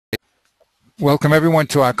Welcome everyone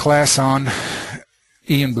to our class on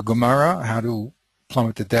iyun b'Gemara, how to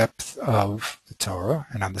plummet the depth of the Torah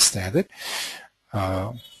and understand it.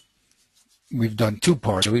 We've done two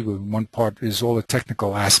parts. One part is all the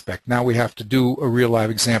technical aspect. Now we have to do a real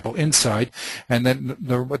live example inside. And then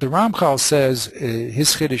what the Ramchal says,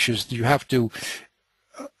 his chiddush is you have to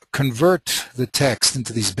convert the text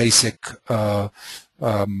into these basic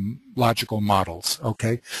logical models.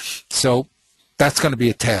 Okay, so that's going to be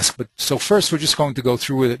a task. But so first we're just going to go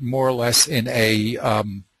through it more or less in a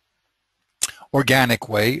organic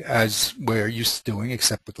way as we're used to doing,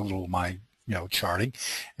 except with a little charting.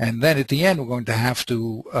 And then at the end we're going to have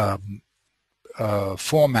to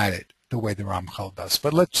format it the way the Ramchal does.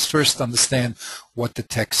 But let's first understand what the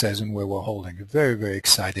text says and where we're holding it. Very, very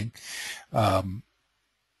exciting. The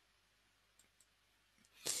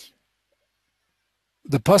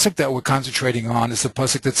pasuk that we're concentrating on is the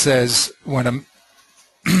pasuk that says when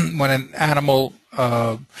an animal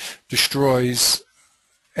destroys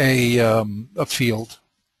a field,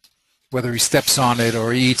 whether he steps on it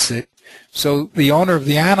or he eats it, so the owner of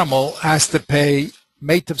the animal has to pay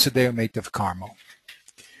meitav sedei or meitav karmo.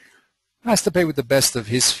 Has to pay with the best of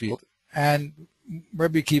his field. And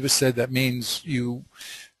Rabbi Akiva said that means you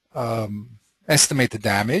estimate the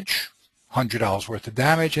damage, $100 worth of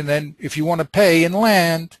damage, and then if you want to pay in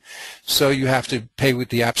land, so you have to pay with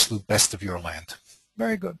the absolute best of your land.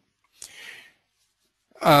 Very good.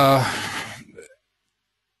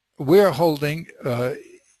 We're holding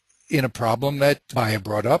in a problem that Baya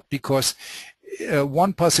brought up, because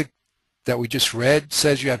one pasuk that we just read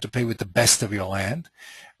says you have to pay with the best of your land.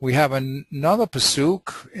 We have another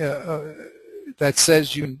pasuk that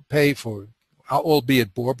says you can pay for,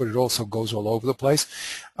 albeit bor, but it also goes all over the place,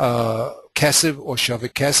 kesef or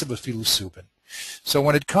shavik kesef afilu subin. So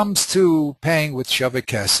when it comes to paying with shavik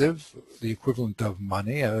kesef, the equivalent of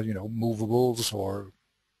money, movables or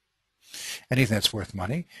anything that's worth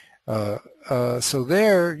money, so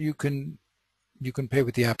there you can pay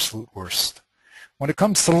with the absolute worst. When it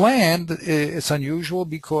comes to land, it's unusual,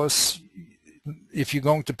 because if you're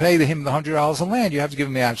going to pay him the $100 on land, you have to give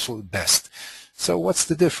him the absolute best. So what's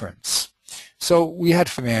the difference? So we had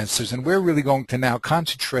 5 answers, and we're really going to now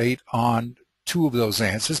concentrate on 2 of those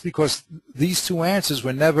answers, because these 2 answers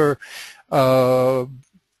were never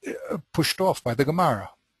pushed off by the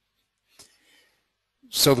Gemara.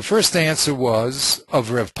 So the first answer was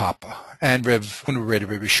of Rev Papa, and Rev Huna read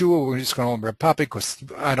Rev Yeshua. We're just going to call him Rev Papa because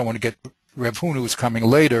I don't want to get Rev Huna, who's coming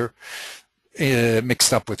later,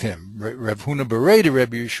 mixed up with him. Rev Huna Bereda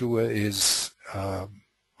Rev Yeshua is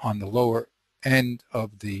on the lower end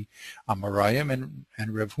of the Amarayim,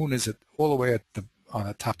 and Rev Huna is all the way on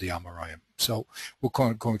the top of the Amarayim. So we're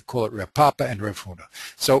going to call it Rev Papa and Rev Huna.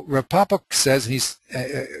 So Rev Papa says, he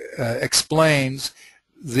explains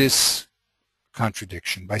this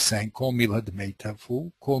contradiction by saying, Kol mila de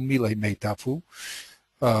meitafu, Kol mila meitafu.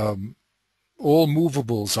 All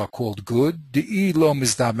movables are called good.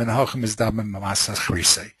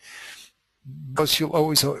 Because you'll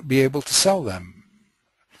always be able to sell them.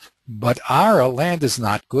 But our land is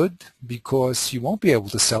not good, because you won't be able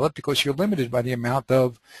to sell it, because you're limited by the amount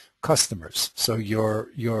of customers. So your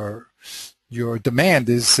demand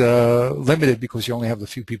is limited, because you only have the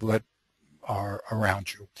few people that are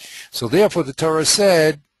around you. So therefore the Torah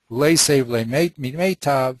said, lei save lei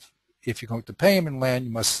meitav, if you're going to pay him in land,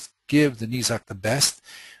 you must give the nizak the best,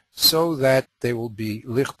 so that there will be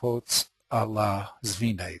lichpots ala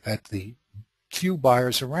zvine, that the few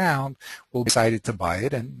buyers around will be excited to buy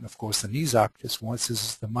it. And of course the nizak just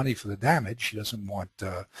wants the money for the damage. He doesn't want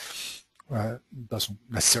doesn't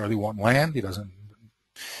necessarily want land. He doesn't,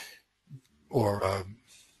 or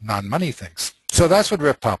non-money things. So that's what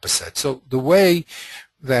Reb Papa said. So the way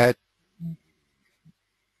that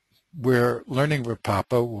we're learning Reb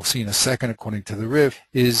Papa, we'll see in a second according to the Riv,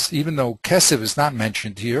 is even though kesef is not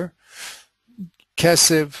mentioned here,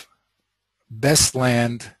 kesef, best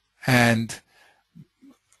land, and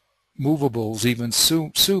movables, even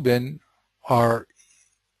subin, are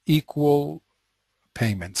equal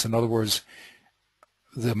payments. In other words,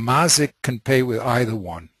 the mazik can pay with either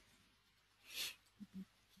one.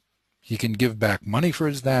 He can give back money for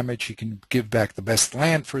his damage, he can give back the best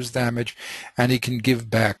land for his damage, and he can give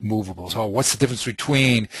back movables. Oh, what's the difference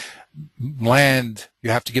between land, you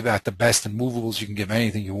have to give out the best, and movables, you can give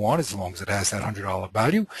anything you want as long as it has that $100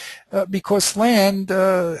 value? Because land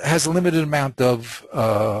has a limited amount of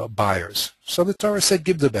buyers. So the Torah said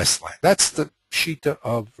give the best land. That's the shita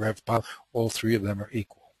of Rev Papa. All 3 of them are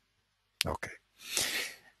equal. Okay.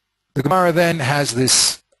 The Gemara then has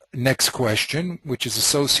this next question, which is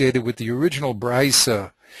associated with the original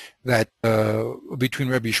Braisa that between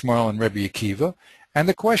Rabbi Yishmael and Rabbi Akiva. And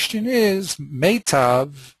the question is,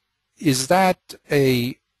 Meitav, is that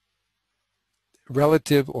a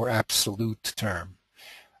relative or absolute term?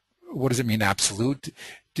 What does it mean, absolute?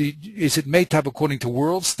 Is it Meitav according to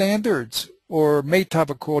world standards or Meitav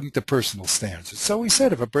according to personal standards? So we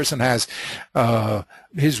said if a person has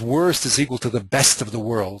his worst is equal to the best of the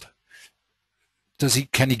world,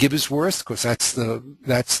 can he give his worst? Because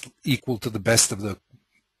that's equal to the best of the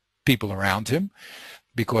people around him,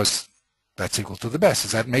 because that's equal to the best.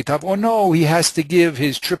 Is that Meitav? Or no, he has to give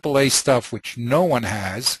his AAA stuff, which no one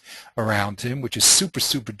has around him, which is super,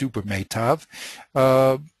 super duper Meitav,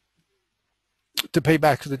 to pay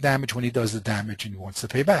back for the damage when he does the damage and he wants to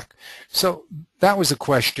pay back. So that was a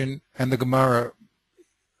question, and the Gemara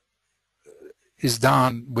is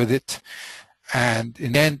done with it. And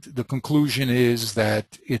in the end, the conclusion is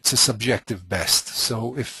that it's a subjective best.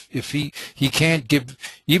 So if he can't give,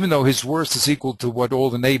 even though his worst is equal to what all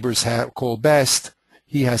the neighbors call best,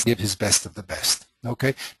 he has to give his best of the best.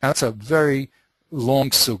 Okay, now that's a very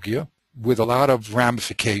long sugya with a lot of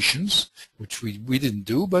ramifications, which we didn't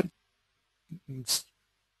do, but it's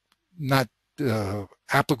not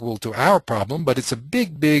applicable to our problem, but it's a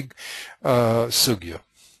big, big sugya.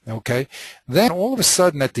 Okay, then all of a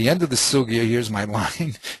sudden at the end of the sugya, here's my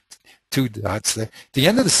line, 2 dots there. At the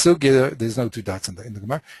end of the sugya, there's no 2 dots in the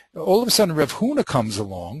Gemara. All of a sudden, Rav Huna comes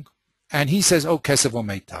along, and he says, "Oh, kesev o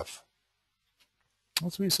meitav."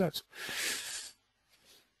 That's what he says.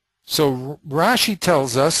 So Rashi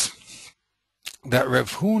tells us that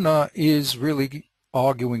Rav Huna is really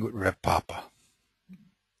arguing with Rav Papa.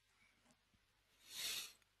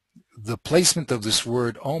 The placement of this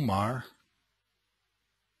word Omar,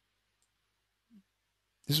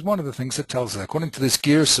 this is one of the things that tells us. According to this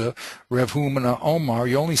Girsa, Rav Huna Omar,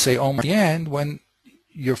 you only say Omar at the end when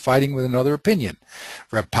you're fighting with another opinion.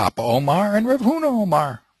 Rav Papa Omar and Rav Huna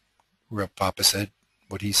Omar. Rav Papa said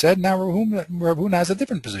what he said. Now Rav Huna has a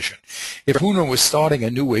different position. If Rav Huna was starting a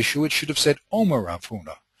new issue, it should have said Omar Rav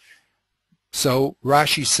Huna. So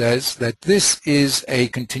Rashi says that this is a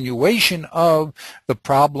continuation of the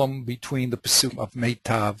problem between the Pesuk of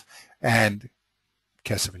Meitav and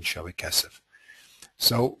Kesev and Shavi Kesev.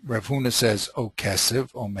 So Rav Huna says, O Kesev,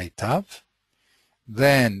 O Meitav.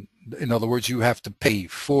 Then, in other words, you have to pay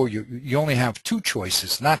for you only have 2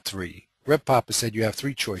 choices, not 3. Rav Papa said you have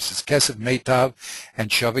 3 choices, Kesev, Meitav, and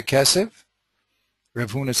Shavi Kesev.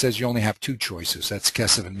 Rav Huna says you only have 2 choices, that's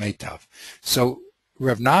Kesev and Meitav. So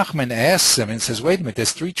Rav Nachman asks him and says, wait a minute,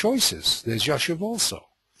 there's 3 choices. There's Yashiv also.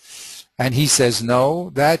 And he says, no,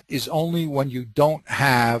 that is only when you don't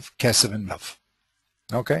have Kesev and Meitav.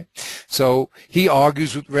 Okay? So he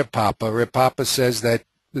argues with Rav Papa. Rav Papa says that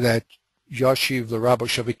Yashiv l'Rabo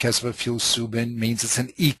Shavi Kesev Fil Subin means it's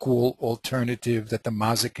an equal alternative that the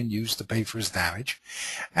mazik can use to pay for his damage.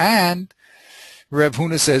 And Rav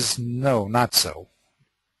Huna says, no, not so.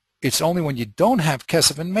 It's only when you don't have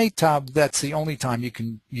Kesev and Meitav, that's the only time you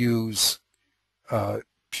can use Shavi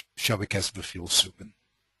Kesev Fil Subin.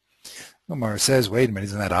 Gemara says, wait a minute,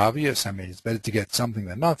 isn't that obvious? I mean, it's better to get something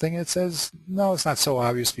than nothing. It says, no, it's not so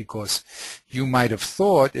obvious, because you might have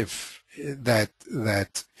thought that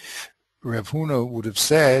Rav Huna would have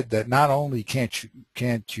said that not only can't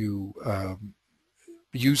you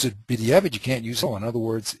use it b'diavad, you can't use it. In other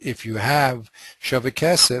words, if you have Shavi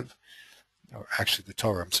Kesev, or actually the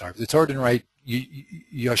Torah, I'm sorry, the Torah didn't write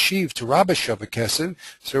Yashiv to Rabba Shavi Kesev,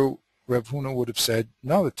 so Rav Huna would have said,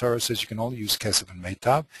 no, the Torah says you can only use Kesev and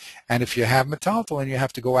Meitav, and if you have Metaltal, then you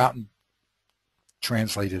have to go out and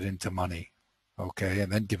translate it into money, okay,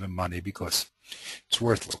 and then give him money because it's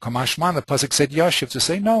worthless. Kamashman, the Pasuk said Yashiv to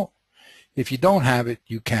say, no, if you don't have it,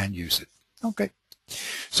 you can use it. Okay.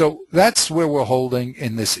 So that's where we're holding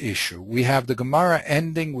in this issue. We have the Gemara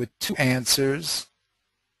ending with 2 answers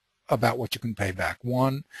about what you can pay back.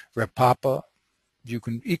 One, Reb Papa, you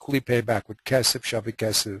can equally pay back with Kesev, Shavi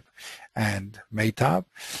Kesev, and Meitav.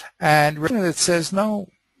 And it says, no,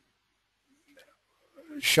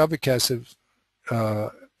 Shavi Kesev,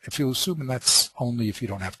 if you assume, and that's only if you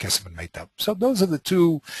don't have Kesev and Meitav. So those are the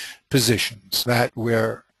 2 positions that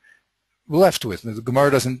we're left with. The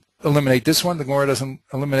Gemara doesn't eliminate this one. The Gemara doesn't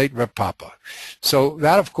eliminate Reb Papa. So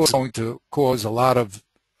that, of course, is going to cause a lot of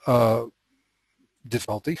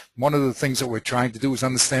difficulty. One of the things that we're trying to do is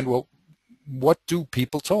understand, well, what do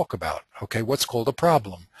people talk about? Okay, what's called a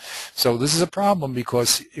problem. So this is a problem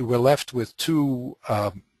because we're left with 2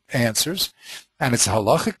 answers, and it's a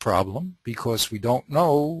halachic problem because we don't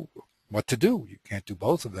know what to do. You can't do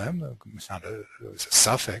both of them. It's a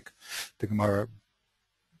suffix. The Gemara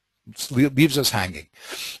leaves us hanging.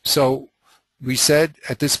 So we said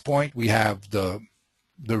at this point we have the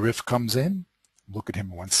the Rif comes in. Look at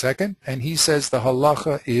him 1 second, and he says the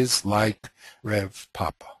halacha is like Rev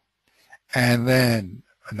Papa. And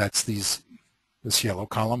that's this yellow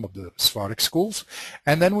column of the Sephardic schools.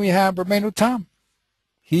 And then we have Rabbeinu Tam.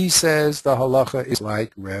 He says the halacha is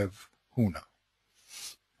like Rev Huna.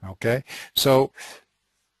 Okay, so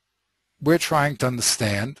we're trying to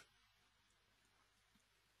understand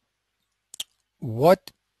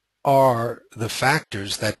what are the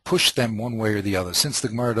factors that push them one way or the other. Since the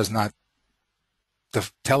Gemara does not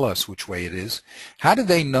tell us which way it is, how do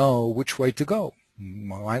they know which way to go?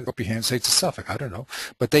 Well, I up your hand and say it's a suffix. I don't know.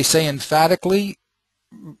 But they say emphatically,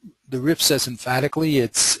 the Rif says emphatically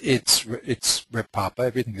it's Reb Papa,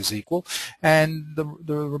 everything is equal. And the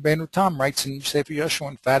Rabbeinu Tam writes in Sefer Yeshua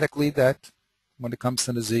emphatically that when it comes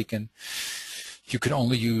to Nezikin, you can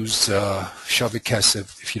only use Shavik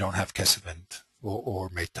Kesef if you don't have Kesef or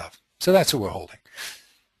Meitav. So that's what we're holding.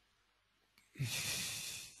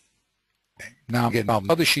 Okay. Now again,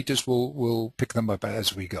 other sheeters will pick them up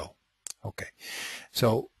as we go. Okay,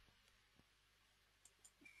 so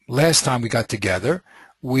last time we got together,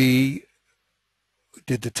 we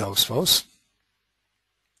did the Tosfos.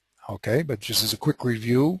 Okay, but just as a quick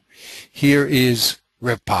review, here is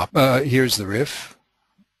Rev Pop. Here's the Rif.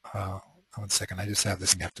 1 second, I just have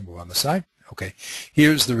this and have to move on the side. Okay,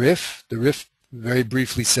 here's the Rif. The Rif very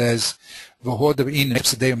briefly says, "V'hodav in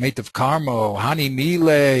ipsadei meitav karmo hani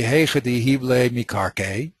mile heichadi hible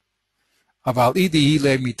mikarke." Aval idi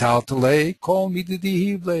hile mitaltale kol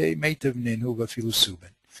mididi hile meitav ninhu v'filusubin.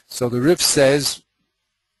 So the Rif says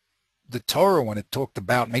the Torah, when it talked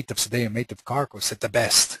about meitav sadei and meitav karko, said the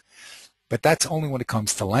best, but that's only when it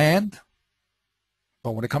comes to land.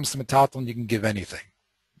 But when it comes to metaltalin, you can give anything.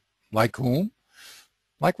 Like whom?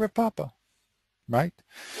 Like Reb Papa, right?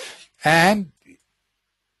 And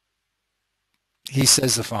he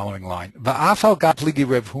says the following line: Va'afal gapligi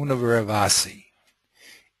Rev Huna v'Rev Asi.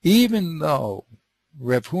 Even though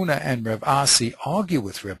Rev Huna and Rev Asi argue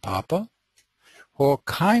with Reb Papa, or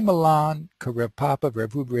Kaimalan ka Reb Papa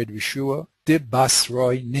Rev Hubred Rishua de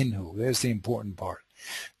Basroi Ninhu. There's the important part.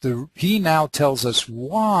 He now tells us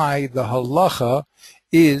why the halacha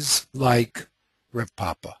is like Reb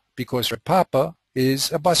Papa, because Reb Papa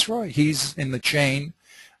is a Basroi. He's in the chain,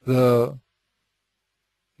 the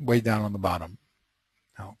way down on the bottom.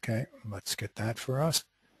 Okay, let's get that for us.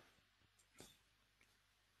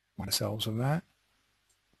 Ourselves of that.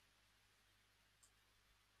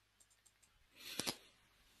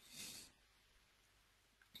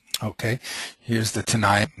 Okay, here's the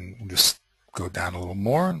Tanai. We'll just go down a little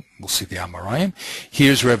more. We'll see the Amarayim.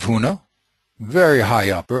 Here's Rev Huna, very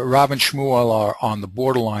high up. Rav and Shmuel are on the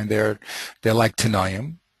borderline there. They're like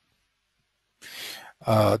Tanaim.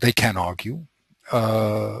 They can't argue.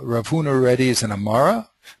 Rav Huna already is an Amara,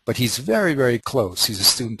 but he's very, very close. He's a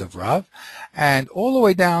student of Rav. And all the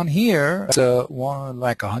way down here,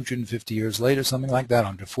 like 150 years later, something like that,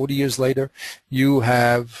 140 years later, you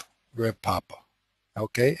have Reb Papa.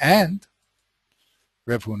 Okay, and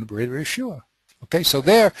Rev Huna B'Rei Yeshua. Okay, so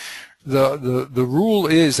there, the rule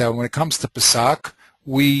is that when it comes to Pesach,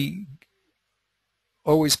 we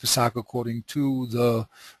always Pesach according to the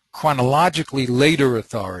chronologically later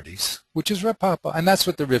authorities, which is Reb Papa, and that's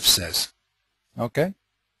what the Rif says. Okay?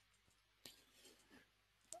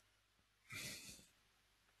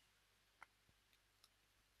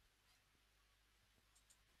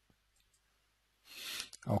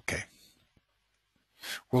 Okay.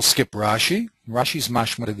 We'll skip Rashi. Rashi's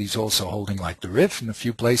mashma that he's also holding like the Rif in a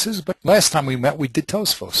few places, but last time we met we did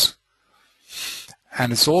Tosfos.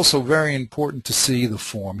 And it's also very important to see the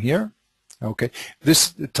form here. Okay,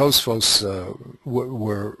 this Tosfos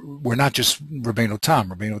were not just Rabbeinu Tam.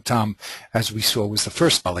 Rabbeinu Tam, as we saw, was the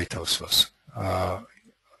first Balei Tosfos. I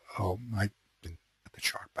didn't put the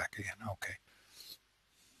chart back again. Okay.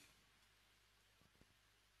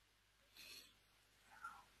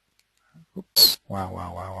 Oops.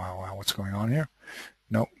 Wow. What's going on here?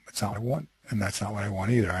 No, that's not what I want, and that's not what I want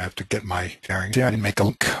either. I have to get my bearings here. I didn't make a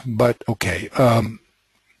link, but okay.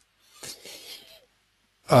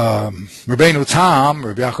 Rabbeinu Tam,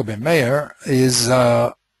 Rabbi Yaakov ben Meir, is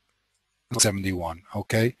 71,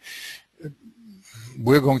 okay?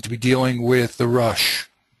 We're going to be dealing with the Rosh.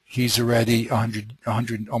 He's already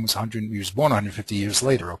 100, almost 100, he was born 150 years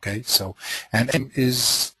later, okay? So, and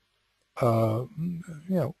is, well,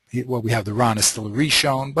 we have the Ran is still a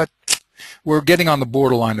Rishon, but we're getting on the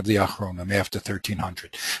borderline of the Achronim after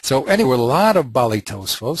 1300. So anyway, a lot of Balei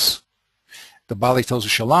Tosfos. The Balei Tosfos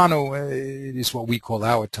Shalanu is what we call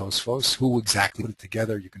our Tosfos. Who exactly put it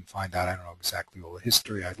together, you can find out. I don't know exactly all the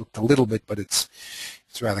history. I looked a little bit, but it's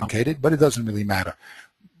rather complicated, but it doesn't really matter.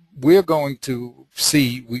 we're going to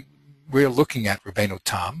see, we're looking at Rabbeinu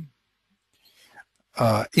Tam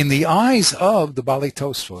in the eyes of the Balei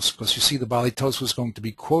Tosfos, because you see the Balei Tosfos is going to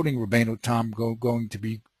be quoting Rabbeinu Tam, going to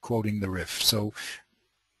be quoting the Rif. So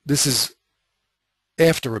this is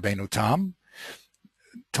after Rabbeinu Tam,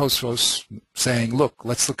 Tosfos saying, look,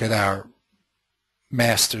 let's look at our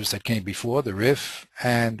masters that came before, the Rif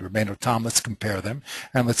and Rabbeinu Tam, let's compare them,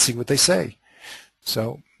 and let's see what they say.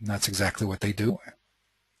 So that's exactly what they do.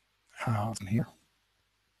 Here.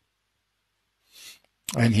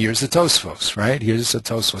 And here's the Tosfos, right? Here's the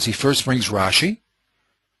Tosfos. He first brings Rashi,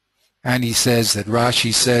 and he says that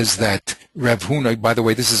Rashi says that Rev Huna, by the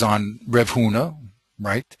way, this is on Rev Huna,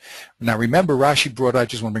 right? Now remember, Rashi brought, I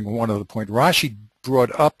just want to bring one other point. Rashi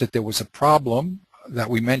brought up that there was a problem that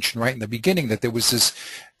we mentioned right in the beginning, that there was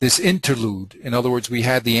this interlude. In other words, we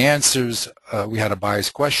had the answers, we had a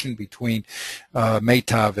biased question between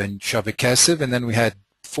Meitav and Shavikesev, and then we had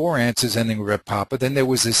 4 answers ending with Reb Papa. Then there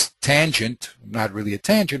was this tangent, not really a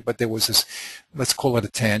tangent, but there was this, let's call it a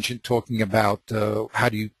tangent, talking about how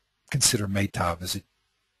do you consider Meitav? Is it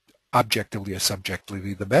objectively or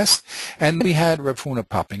subjectively the best? And we had Reb Huna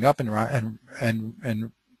popping up, and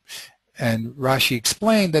Rashi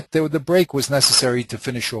explained that the break was necessary to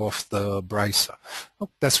finish off the Brisa. Oh,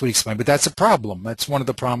 that's what he explained, but that's a problem. That's one of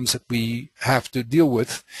the problems that we have to deal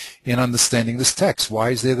with in understanding this text.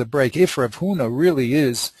 Why is there the break? If Reb Huna really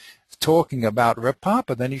is talking about Reb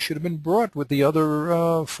Papa, then he should have been brought with the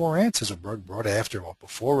other 4 answers, or brought after or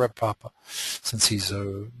before Reb Papa, since he's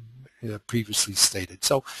previously stated.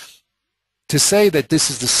 So to say that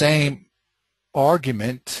this is the same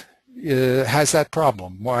argument has that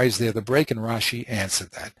problem. Why is there the break? And Rashi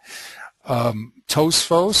answered that.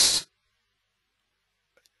 Tosfos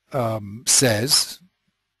says,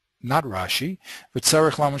 not Rashi, but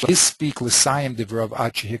Tzarech Lamash Hispik L'Sayim Divrav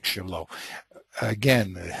Ad Shehikshav Lo.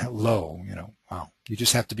 Again, lo, wow. You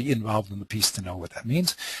just have to be involved in the piece to know what that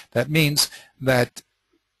means. That means that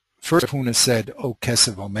first Rav Huna said, O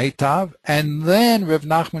Kesev O Meitav, and then Rav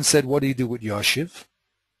Nachman said, what do you do with Yoshiv?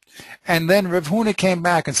 And then Rav Huna came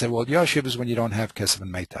back and said, well, Yoshiv is when you don't have Kesev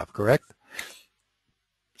and Meitav, correct?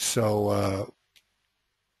 So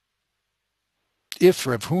if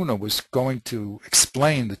Rav Huna was going to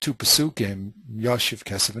explain the 2 Pesukim, Yoshiv,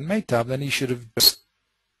 Kesev, and Meitav, then he should have just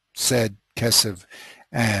said Kesev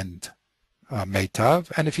and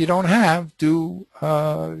Meitav. And if you don't have, do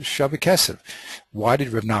Shavik Kesev. Why did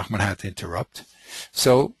Rav Nachman have to interrupt?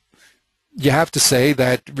 So you have to say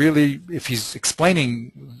that really, if he's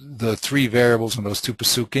explaining the 3 variables in those 2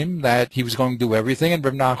 Pesukim, that he was going to do everything, and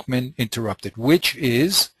Rav Nachman interrupted, which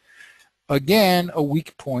is, again, a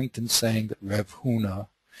weak point in saying that Rav Huna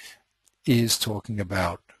is talking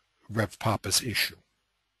about Rav Papa's issue.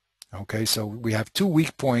 Okay, so we have 2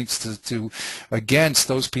 weak points against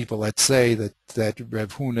those people that say that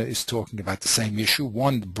Rav Huna is talking about the same issue.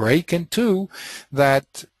 1, the break, and 2,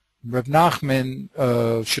 that Rav Nachman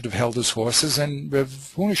should have held his horses, and Rav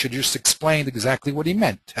Huna should have just explained exactly what he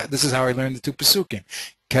meant. This is how I learned the 2 Pesukim.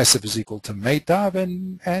 Kesef is equal to Meitav,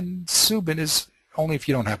 and Subin is only if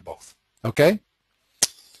you don't have both. Okay?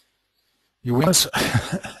 You with us?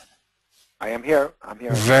 I am here. I'm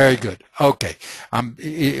here. Very good. Okay. I'm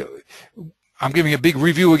giving a big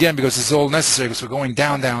review again because it's all necessary because we're going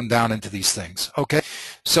down into these things. Okay.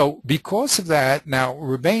 So because of that, now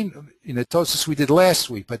Rebbein in the Tosfos we did last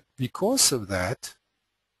week, but because of that,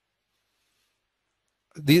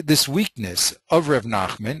 this weakness of Rav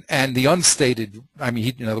Nachman and the unstated, I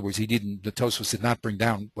mean, in other words, the Tosfos did not bring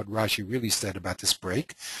down what Rashi really said about this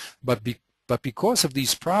break, but because of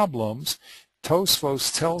these problems,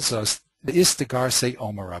 Tosfos tells us the Istigar say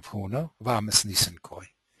Omer Rav Huna v'amis nisan koi.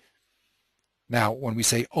 Now, when we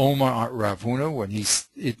say Omer Rav Huna,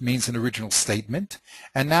 it means an original statement,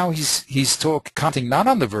 and now he's commenting not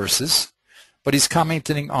on the verses, but he's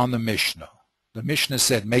commenting on the Mishnah. The Mishnah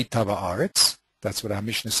said Meitav haaretz. That's what our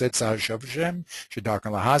Mishnah said. Tzar Shavashem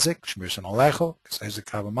Shedarkan Lahazik Shmirson Alecho K'Sezik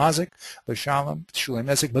Kavamazik L'Shalom Shulim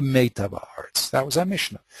Ezik B'Meitav haaretz. That was our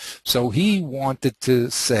Mishnah. So he wanted to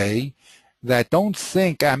say that don't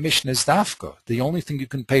think our Mishnah is dafka. The only thing you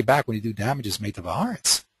can pay back when you do damage is Meitav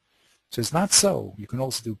haaretz. So it's not so. You can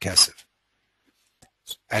also do Kesef.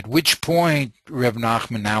 At which point Reb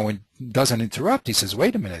Nachman now doesn't interrupt. He says,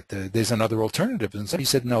 wait a minute, there's another alternative. And so he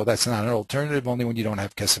said, no, that's not an alternative, only when you don't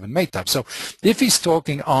have Kesef and Meitav. So if he's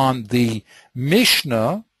talking on the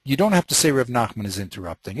Mishnah, you don't have to say Reb Nachman is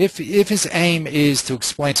interrupting. If his aim is to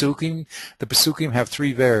explain Pesukim, the Pesukim have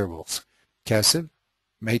 3 variables, Kesef,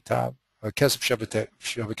 Meitav, Kesef,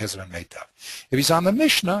 Kesef, and Meitav. If he's on the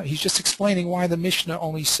Mishnah, he's just explaining why the Mishnah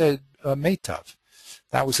only said Meitav.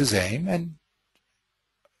 That was his aim, and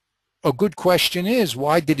a good question is,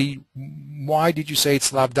 why did you say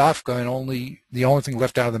it's lavdafka and the only thing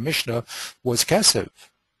left out of the Mishnah was kesef?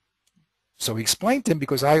 So he explained to him,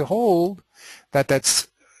 because I hold that that's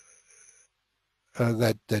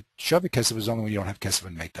that shavi kesef is only when you don't have kesef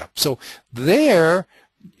and meitav. So there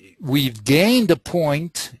we've gained a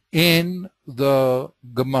point in the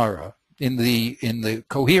Gemara, in the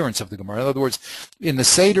coherence of the Gemara. In other words, in the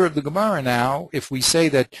Seder of the Gemara now, if we say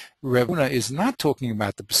that Rav Huna is not talking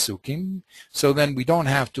about the Pesukim, so then we don't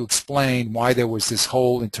have to explain why there was this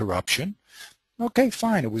whole interruption. Okay,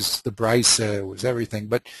 fine. It was the Brisa, it was everything,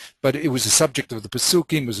 but it was the subject of the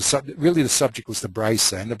Pesukim. Really, the subject was the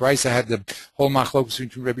Brisa, and the Brisa had the whole machlokes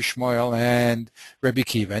between Rabbi Shmuel and Rabbi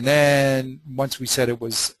Kiva. And then once we said it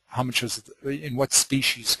was how much was in what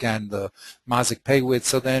species can the mazik pay with,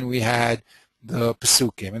 so then we had the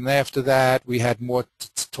Pesukim, and after that we had more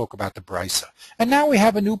to talk about the Brisa. And now we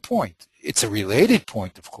have a new point. It's a related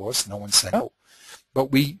point, of course. No one said no,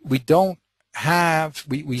 but we don't have,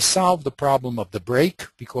 we solved the problem of the break,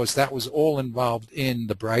 because that was all involved in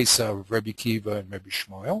the Brisa of Rabbi Kiva and Rabbi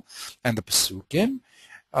Shmuel and the Pesukim,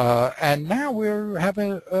 and now we're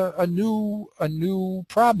having a new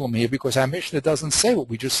problem here, because our Mishnah doesn't say what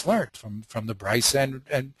we just learned from the Brisa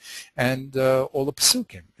and all the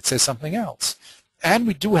Pesukim. It says something else, and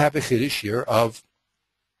we do have a chiddush here of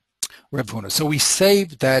Rav Huna. So we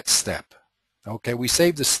saved that step. Okay, we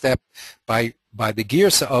saved the step by the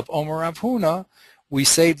girsa of Omer Rav Huna. We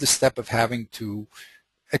saved the step of having to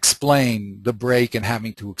explain the break and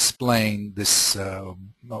having to explain this,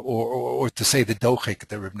 or to say the dochek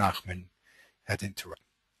that Reb Nachman had interrupted.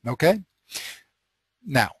 Okay?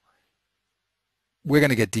 Now, we're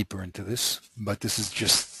going to get deeper into this, but this is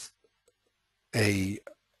just a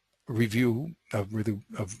review of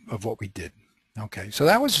what we did. Okay, so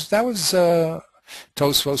that was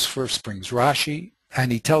Tosfos first brings Rashi,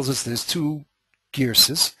 and he tells us there's two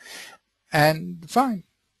girsas, and fine.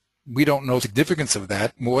 We don't know the significance of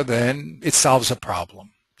that more than it solves a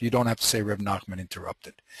problem. You don't have to say Reb Nachman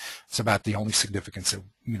interrupted. It's about the only significance that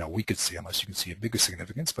we could see, unless you can see a bigger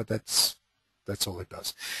significance, but that's all it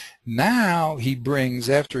does. Now he brings,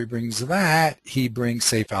 after he brings that, he brings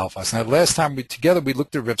Seif Alfas. Now last time we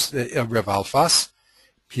looked at Rev Alfas.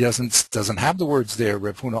 He doesn't have the words there,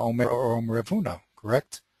 Rav Huna Omer or Omer Rav Huna,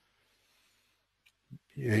 correct?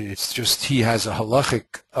 It's just he has a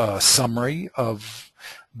halachic summary of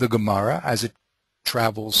the Gemara as it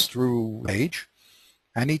travels through the page,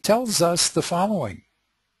 and he tells us the following: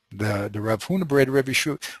 the Rav Huna Bered Rav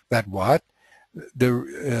Yeshua, that what?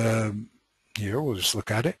 Here, we'll just look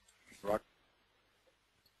at it.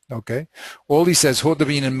 Okay. All he says, so we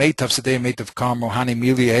don't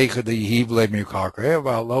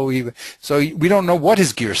know what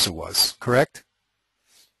his girsa was, correct?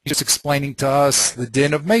 He's just explaining to us the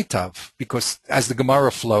din of Meitav, because as the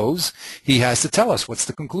Gemara flows, he has to tell us what's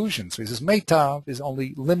the conclusion. So he says, Meitav is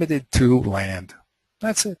only limited to land.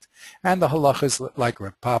 That's it. And the halacha is like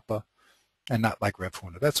Reb Papa and not like Reb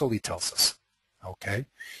Huna. That's all he tells us. Okay.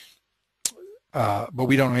 But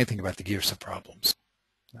we don't know anything about the girsa problems.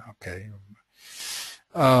 Okay.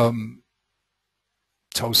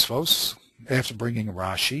 Tosfos, after bringing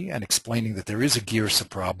Rashi and explaining that there is a girsa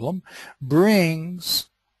problem, brings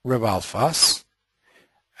Reb Alfas,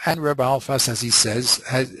 and Reb Alfas, as he says,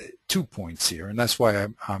 has 2 points here, and that's why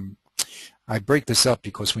I break this up,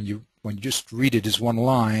 because when you just read it as one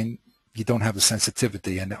line, you don't have the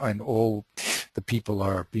sensitivity, and all the people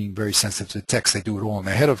are being very sensitive to the text. They do it all in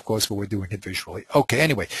their head, of course, but we're doing it visually. Okay,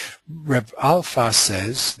 anyway, Reb Alfas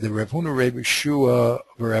says, the Rav Huna Reb Yeshua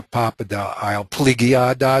Reb Papa da Ayal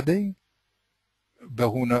Pligia Dadi, the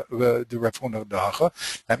Rav Huna Dacha.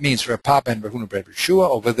 That means Reb Papa and Rav Huna Reb Yeshua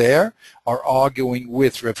over there are arguing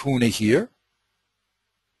with Rav Huna here.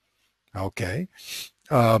 Okay.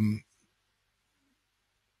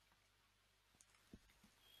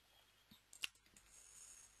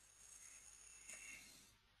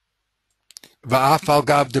 Va'afal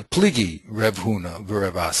gav de pligi Rev Huna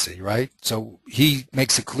v'Revasi, right? So he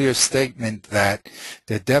makes a clear statement that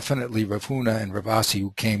they're definitely Rev Huna and Revasi,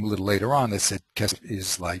 who came a little later on, that said Kesef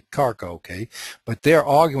is like Karka, okay? But they're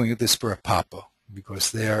arguing with this for a Papa,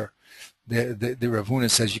 because the Rev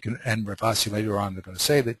Huna says you can, and Revasi later on they're going to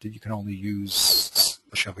say that you can only use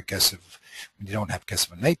Shavu Kesef when you don't have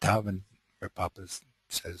Kesef and Neitav, and Rev Papa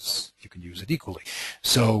says you can use it equally.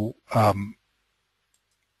 So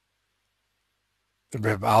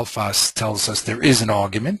Reb Alfas tells us there is an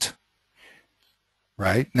argument,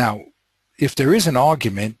 right? Now, if there is an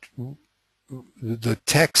argument, the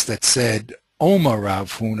text that said Omer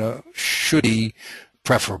Rav Huna should be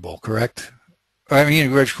preferable, correct? I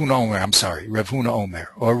mean, Rev Huna Omer, I'm sorry, Rev Huna Omer,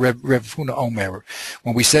 or Rev Huna Omer.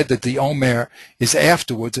 When we said that the Omer is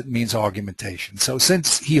afterwards, it means argumentation. So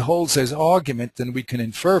since he holds as argument, then we can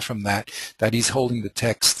infer from that he's holding the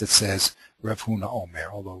text that says Rev Huna Omer,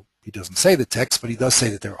 although he doesn't say the text, but he does say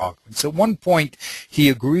that they're arguments. So at one point, he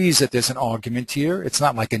agrees that there's an argument here. It's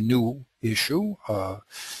not like a new issue.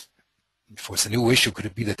 If it was a new issue, could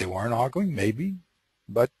it be that they weren't arguing? Maybe.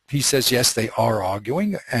 But he says, yes, they are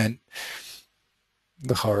arguing, and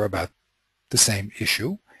the Chara about the same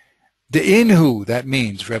issue. The Inhu, that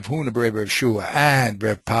means Rev Huna, Rev Shua, and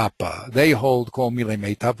Rev Papa, they hold Kol Mile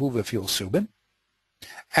Meitavu V'Fil Subin.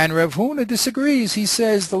 And Rev Huna disagrees. He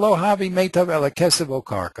says, the Lo Havi Meitav Ela Kesev O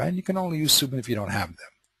Karka, and you can only use Subin if you don't have them.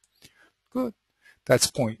 Good. That's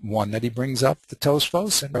point one that he brings up, the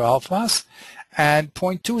Tosfos and Rev Alfas. And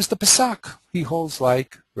point two is the Pesach. He holds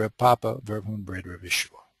like Rev Papa, Rev Huna, Rev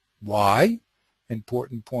Shua. Why?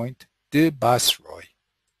 Important point. De Basroi.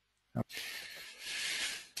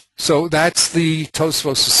 So that's the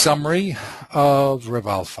Tosfos summary of Rev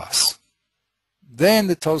Alfas. Then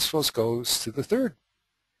the Tosfos goes to the third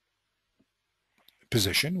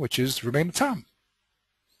position, which is Rabbeinu Tam.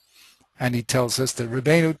 And he tells us that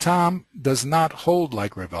Rabbeinu Tam does not hold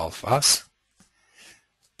like Rev Alfas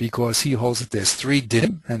because he holds that there's three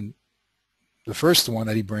dinim, and the first one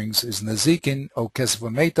that he brings is Nazikin o Kesef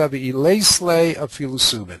Meita v'ileisle afilu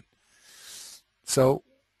subin. So,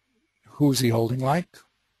 who's he holding like?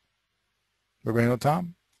 Rabbeinu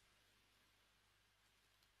Tam?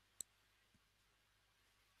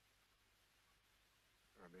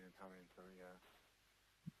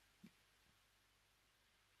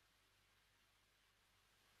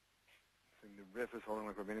 The Rif is holding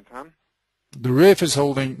like Rabbeinu Tam? The Rif is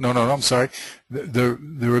holding, no, I'm sorry. We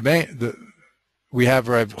have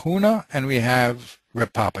Rev Huna and we have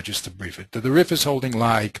Rev Papa, just to brief it. The Rif is holding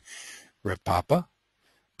like Rev Papa.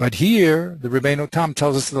 But here, the Rabbeinu Tam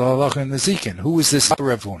tells us the halacha in the Zikin. Who is this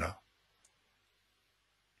Rev Huna?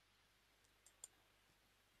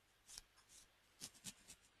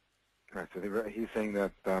 Right, so he's saying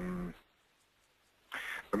that Rabbeinu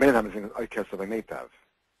Tam is saying I Kesef Meitav.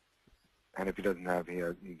 And if he doesn't have, he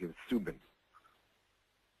gives Subin.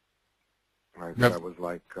 Right, so that was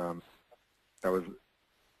like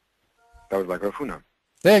like Rav Huna.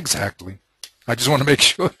 Exactly. I just want to make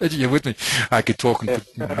sure that you're with me. I could talk. No,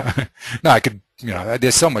 I could.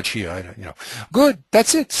 There's so much here. Good.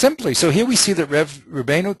 That's it. Simply. So here we see that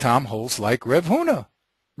Rabbeinu Tam holds like Rev Huna,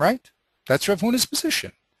 right? That's Rev Huna's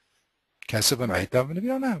position. Kesef Meitav, and if you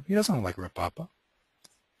don't have, he doesn't hold like Rev Papa.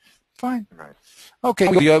 Fine. Right. Okay,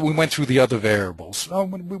 we went through the other variables,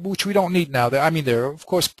 which we don't need now. They're, of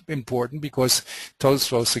course, important because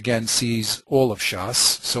Tosfos, again, sees all of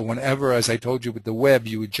Shas. So whenever, as I told you with the web,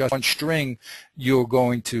 you adjust one string, you're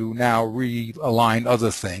going to now realign other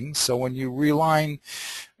things. So when you realign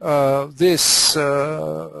this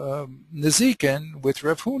Nezikin with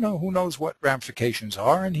Rev Huna, who knows what ramifications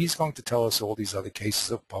are, and he's going to tell us all these other cases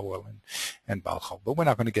of Poel and Balchol. But we're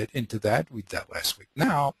not going to get into that. We did that last week.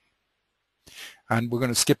 Now, and we're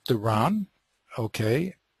going to skip the Ran,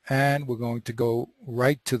 okay, and we're going to go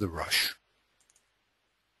right to the Rosh.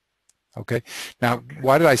 Okay. Now,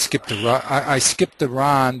 why did I skip the Ran? I skipped the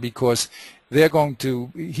Ran because he's going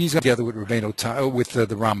together with Rabbeinu Tam, with the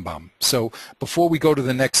Rambam. So before we go to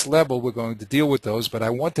the next level, we're going to deal with those, but I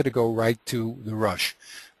wanted to go right to the Rosh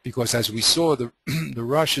because as we saw, the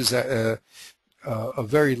Rosh is a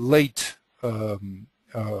very late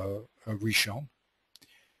Rishon.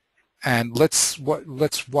 And let's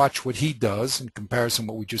watch what he does in comparison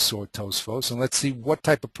to what we just saw at Tosfos, and let's see what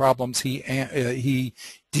type of problems he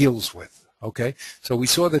deals with. Okay, so we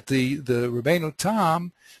saw that the Rabbeinu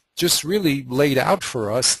Tam just really laid out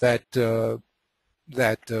for us that the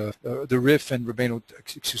Rif and Rabbeinu,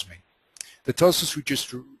 the Tosfos we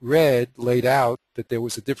just read laid out that there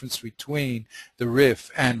was a difference between the Rif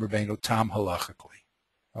and Rabbeinu Tam halachically.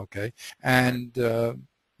 Okay, and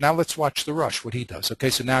now let's watch the Rosh, what he does. Okay,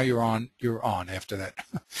 so now you're on after that.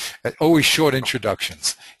 Always short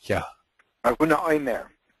introductions. Yeah. Aguna Oimer,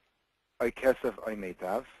 I Kesef I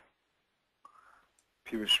Meitav,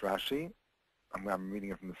 Pirush Rashi. I'm reading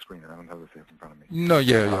it from the screen. I don't have the safe in front of me. No,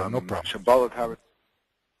 yeah, no problem. Shabbalat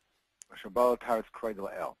Haris Kreidel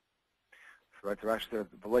El. So right, Rashi says,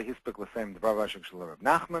 "V'lei hispek l'sem d'var Rashi shel Rav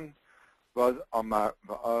Nachman was Omar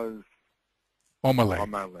v'oz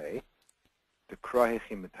Omarlei." The cry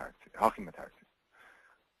hachim matarzi.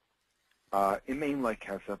 Imein like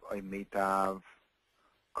Kesef I Meitav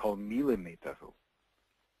kol mile meitavu.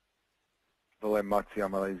 V'lei matzi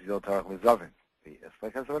amalei zil tarach lezavin. It's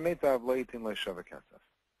like Kesef I Meitav lo yitin lo shava Kesef.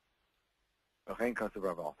 V'chein Kesef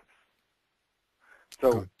Rav Alfas.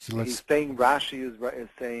 So he's saying Rashi is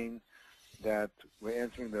saying that we're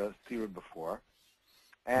answering the theory before,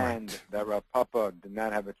 and that Rav Papa did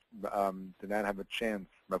not have a chance.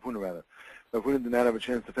 Rav Huna rather. Rav Huna did not have a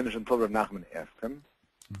chance to finish until Rav Nachman asked him.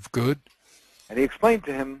 Good. And he explained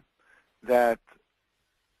to him that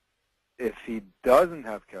if he doesn't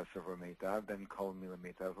have kesef or meitav, then kol mila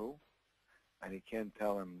meitavu, and he can't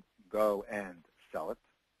tell him go and sell it.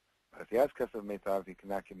 But if he has kesef or meitav, he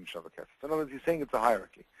cannot give him shava kesef. So in other words, he's saying it's a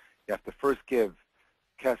hierarchy. You have to first give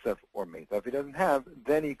kesef or meitav. If he doesn't have,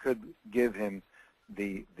 then he could give him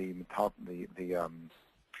the shava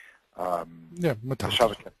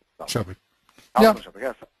kesef. Shava. Yeah.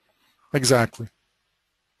 Exactly.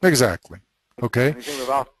 Exactly. Okay. And he's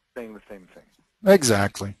saying the same thing.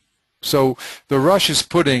 Exactly. So the Rosh is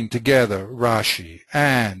putting together Rashi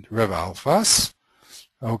and Rav Alfas.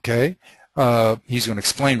 Okay. He's going to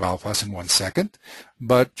explain Rav Alfas in 1 second.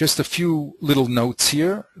 But just a few little notes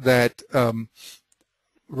here that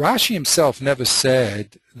Rashi himself never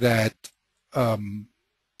said that,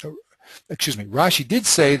 Rashi did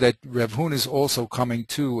say that Rav Huna is also coming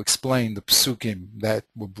to explain the psukim that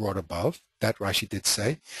were brought above. That Rashi did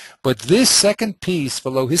say. But this second piece,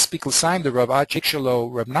 below his speak l'saim, the Rav Achikshalo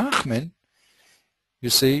Rav Nachman, you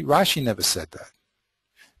see, Rashi never said that.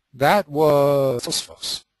 That was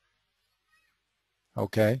Tosfos.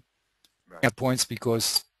 Okay? Right. Points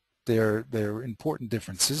because they're important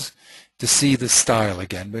differences to see the style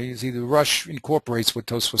again. But you see, the Rosh incorporates what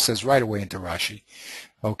Tosfos says right away into Rashi.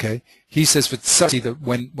 Okay, he says that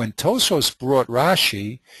when Tosfos brought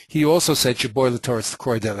Rashi, he also said Shaboy l'Torah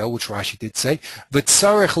Kroy Delel, which Rashi did say. But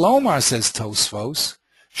Tzarech Lomar, says Tosfos,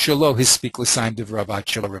 Shalo Hispik l'Saim Divravat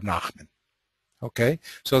Shelo Rav Nachman. Okay,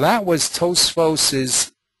 so that was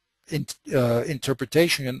Tosfos's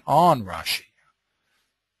interpretation on Rashi.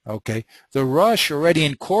 Okay, the Rosh already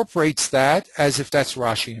incorporates that as if that's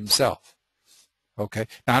Rashi himself. Okay.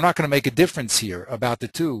 Now I'm not going to make a difference here about the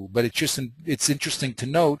two, but it's interesting to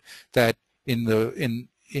note that in the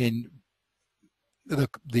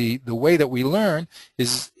way that we learn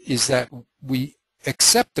is that we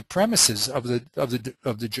accept the premises of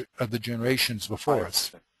the generations before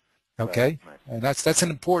us. Okay, and that's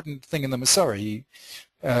an important thing in the Masari,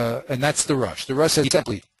 and that's the Rosh. The Rosh says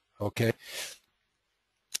simply, okay.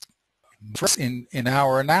 In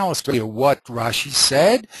our analysis, what Rashi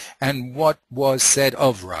said and what was said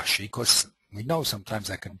of Rashi, because we know sometimes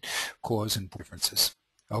that can cause differences.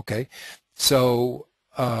 Okay, so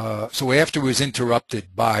after it was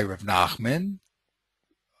interrupted by Rav Nachman,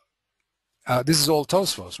 this is all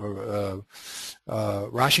Tosfos.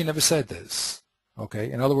 Rashi never said this.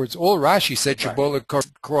 Okay, in other words, all Rashi said Shabola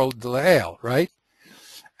Krol D'Lael, right?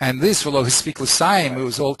 And this, below his speak l'Sayim, it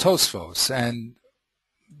was all Tosfos. And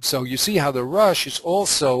so you see how the Rosh is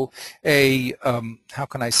also a, how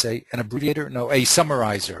can I say, an abbreviator? No, a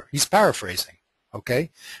summarizer. He's paraphrasing, okay?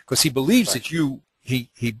 Because he believes that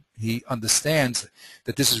he understands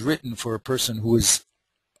that this is written for a person who is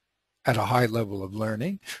at a high level of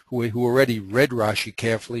learning, who already read Rashi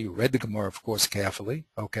carefully, who read the Gemara, of course, carefully,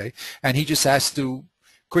 okay? And he just has to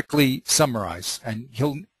quickly summarize, and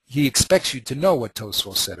he expects you to know what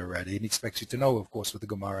Tosfos said already, and he expects you to know, of course, what the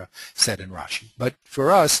Gemara said in Rashi. But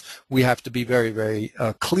for us, we have to be very, very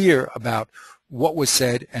clear about what was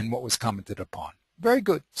said and what was commented upon. Very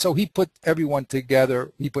good. So he put everyone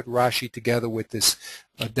together. He put Rashi together with this,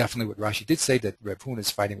 definitely what Rashi did say, that Rav Huna is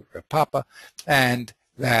fighting with Rav Papa, and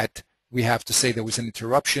that we have to say there was an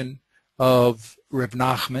interruption of Rav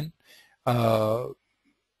Nachman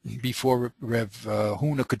before Rav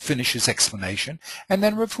Huna could finish his explanation. And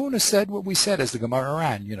then Rav Huna said what we said as the Gemara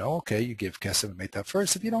ran, okay, you give Kesef and Meitav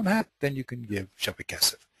first. If you don't have it, then you can give Shavik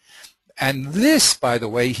Kesef. And this, by the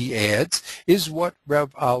way, he adds, is what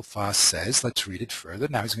Rav Alfas says. Let's read it further.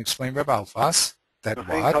 Now he's going to explain Rav Alfas. That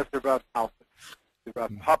what?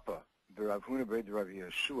 Rav Papa, the Rav Huna, the Rav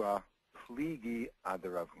Yeshua, Pligi ad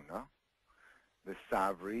Rav Huna, the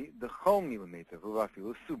Savri, the Chomi Meitav,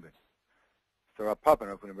 Uvafilu Subin. So Rav Papa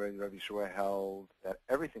and Rav Huna, Rav Yeshua held that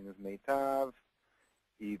everything is Meitav,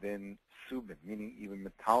 even Subin, meaning even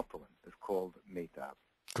Metaltalin is called Meitav.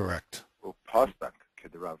 Correct. Upastak,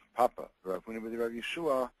 the Rav Papa, Rav Huna, the Rav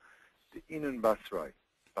Yeshua, the iyun basroi.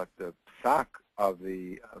 But the psak of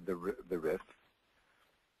the Rif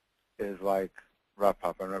is like Rav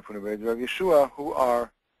Papa and Rav Huna, the Rav Yeshua, who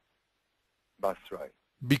are basroi.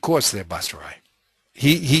 Because they're basroi.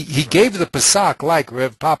 He gave the Pesach like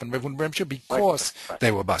Rav Papa and Rav Huna because they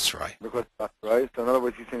were basroi. Because basroi. So in other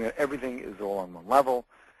words, he's saying that everything is all on one level,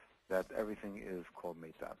 that everything is called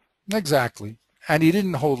meitav. Exactly. And he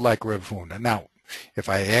didn't hold like Rav Huna. Now, if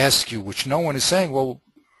I ask you, which no one is saying, well,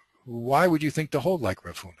 why would you think to hold like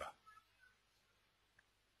Rav Huna?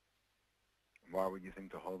 Why would you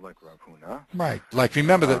think to hold like Rav Huna? Right. Like,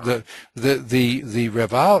 remember that the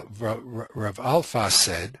Rav Alphas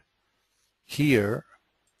said here,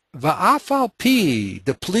 Va'afal pi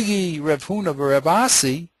the pligi Rav Huna v'Rav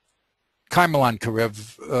Asi kaimalan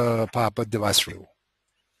karev Papa devasru.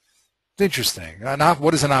 It's interesting.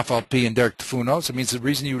 What is an afal pi in Derek Tefunos? It means the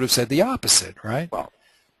reason you would have said the opposite, right? Well,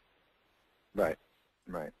 right.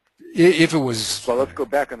 If it was... Well, let's go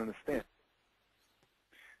back and understand.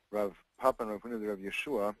 Rav Papa and Rav Huna, the Rav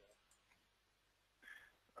Yeshua,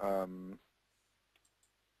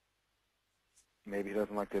 maybe he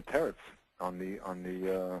doesn't like the teretz on the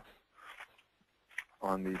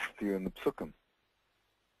steer and the psukim.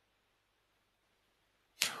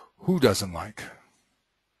 Who doesn't like?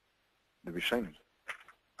 The Rishonim.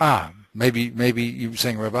 Maybe you were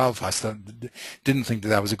saying Rav Alphas didn't think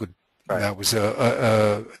that was a good, right. That was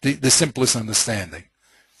the simplest understanding.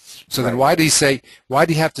 So then why did he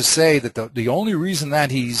have to say that the only reason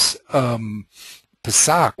that he's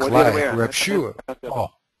Pesach like Reb Shua? I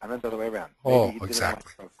meant the other way around. Maybe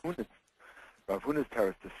exactly. Rav Huna's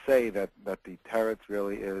teretz to say that the teretz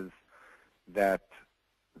really is that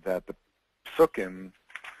the psukim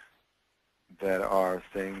that are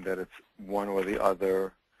saying that it's one or the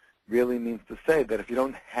other really means to say that if you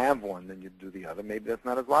don't have one, then you do the other. Maybe that's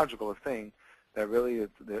not as logical as saying that really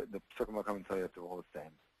it's the psukim will come and tell you it's all the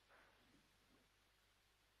same.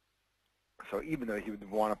 So even though he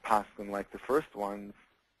would want to pass them like the first ones,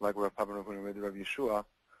 like Rav Papa and Rav Huna, Rav Yeshua,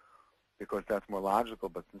 because that's more logical,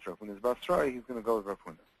 but since Rav Huna is Basroi, he's going to go with Rav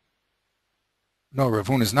Huna. No, Rav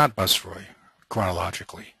Huna is not Basroi,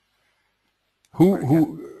 chronologically.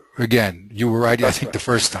 Who again, you were right, I think, the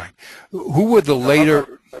first time. Who were the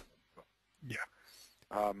later... Yeah.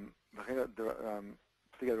 So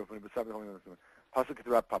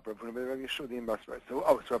Rav Papa and Rav Yeshua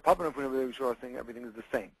are saying everything is the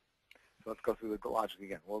same. So let's go through the logic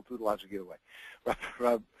again. We'll do the logic either way.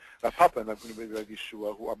 Rav Papa and Rav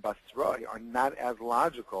Yeshua, who are Basroi, are not as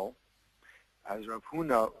logical as Rav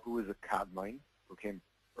Huna, who is a Kadmon, who came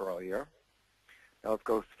earlier. Now let's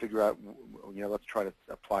go figure out, let's try to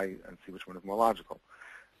apply and see which one is more logical.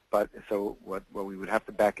 But so what we would have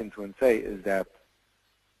to back into and say is that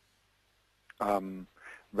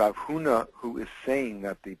Rav Huna, who is saying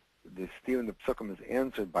that the steer in the psukim is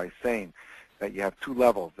answered by saying that you have two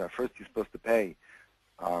levels. That first you're supposed to pay.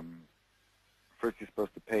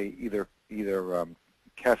 Either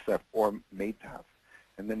kesef or meitav,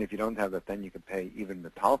 and then if you don't have that, then you can pay even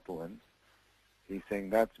metaltalin. He's saying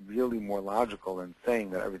that's really more logical than saying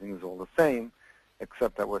that everything is all the same,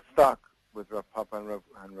 except that we're stuck with Rav Papa and Rav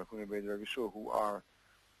Huna and Rav Yeshua, who are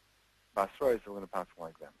Basroi, so we're going to pass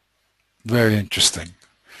like them. Very interesting.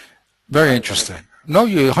 Very interesting. No,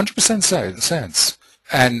 you 100% sense.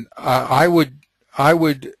 And I would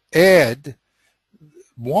add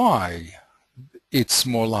why it's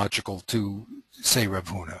more logical to say Rav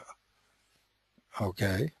Huna.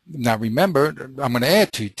 Okay. Now remember, I'm going to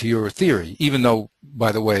add to your theory, even though,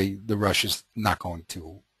 by the way, the Rosh is not going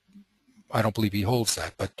to. I don't believe he holds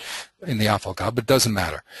that, but in the Afal-God, but it doesn't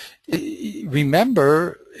matter.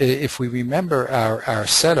 Remember, if we remember our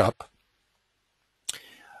setup,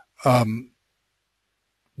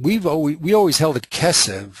 we always held that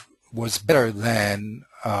Kesev was better than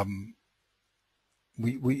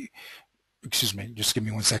excuse me, just give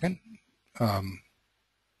me 1 second.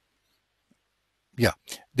 Yeah,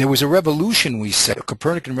 there was a revolution, we said, a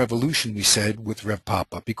Copernican revolution, we said, with Rev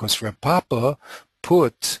Papa, because Rev Papa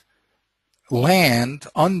put land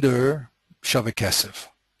under Shaveh Kesef,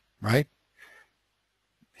 right?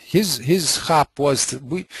 His chap was that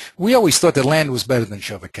we always thought that land was better than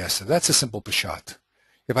Shaveh Kesef. That's a simple peshat.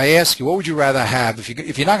 If I ask you, what would you rather have if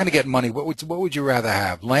you're not going to get money? What would you rather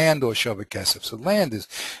have, land or Shaveh Kesef? So land is,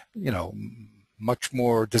 much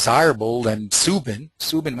more desirable than Subin.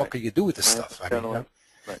 Subin, what can you do with this stuff? I mean,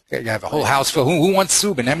 you have a whole house full. Who wants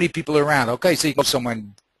Subin? How many people are around? Okay, so you go somewhere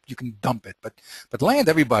and you can dump it. But land,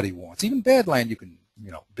 everybody wants. Even bad land, you can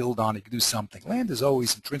build on it. You can do something. Land is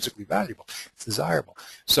always intrinsically valuable. It's desirable.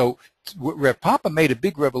 So Rev Papa made a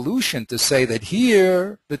big revolution to say that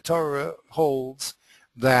here the Torah holds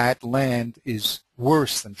that land is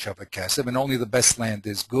worse than Shaveh Kesef, and only the best land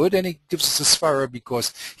is good, and he gives us a svara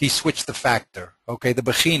because he switched the factor. Okay, the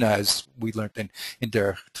bechina, as we learned in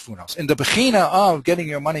Derech Tefunos. In the bechina of getting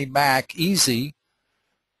your money back easy,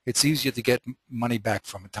 it's easier to get money back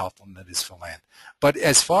from a talton than it is for land. But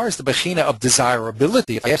as far as the bechina of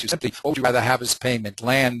desirability, if I ask you simply, what would you rather have as payment,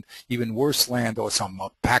 land, even worse land, or some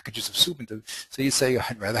packages of soup? So you say,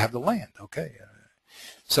 I'd rather have the land, okay.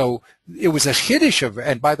 So it was a chiddush of,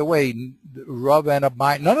 and by the way, Rav and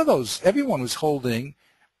Abai, none of those, everyone was holding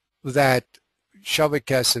that Shavik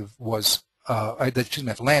Kesef was,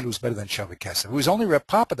 that land was better than Shavik Kesef. It was only Reb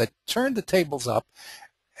Papa that turned the tables up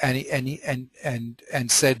and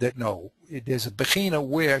said that no, there's a bechina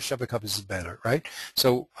where Shavik Kesef is better, right?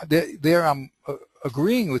 So there I'm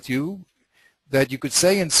agreeing with you that you could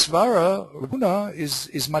say in Svara, Huna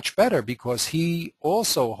is much better because he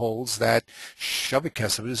also holds that Shavik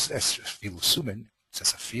Kesef is Filu Sumin,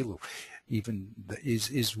 says Filu, even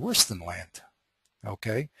is worse than land.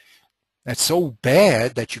 Okay, that's so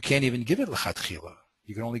bad that you can't even give it lechatchila.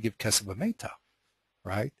 You can only give Kesef B'meita,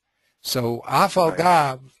 right? So Afal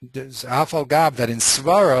Gav that in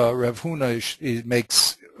Svara Rav Huna it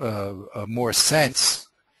makes more sense.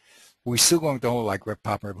 We're still going to hold like Reb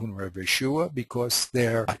Papa, Reb Huna, Reb Yeshua because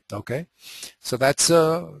they're okay. So that's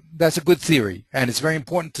a good theory, and it's very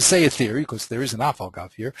important to say a theory because there is an Afal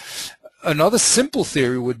Gav here. Another simple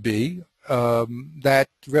theory would be that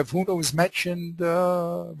Reb Huna was mentioned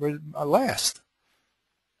last.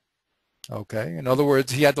 Okay, in other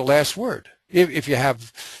words, he had the last word. If you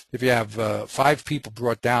have 5 people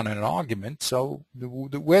brought down in an argument, so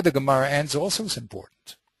where the Gemara ends also is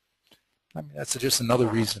important. I mean, that's just another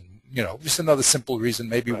reason, just another simple reason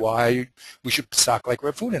maybe why we should stock like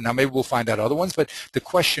Rav Huna. Now, maybe we'll find out other ones, but the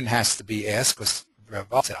question has to be asked because Rav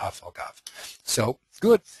said Afal Gav. So,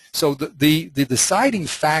 good. So the deciding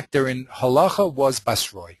factor in halacha was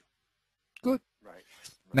Basroi. Good. Right.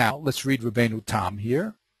 Now, let's read Rabbeinu Tam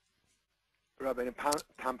here. Rabbeinu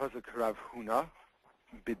Tam pasuk Rav Huna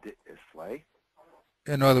bid islay.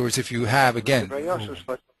 In other words, if you have, again...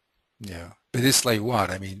 Yeah, but it's like what?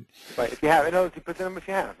 I mean, right. If you have, in other words, you put them if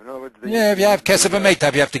you have. In other words, if you have kesef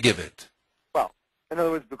v'meitav, you have to give it. Well, in other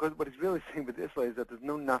words, because what he's really saying with Isla is that there's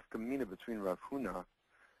no nafkamina between Rav Huna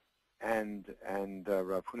and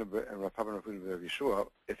Rav Huna and Rav Papa and Rav Huna Rav Yeshua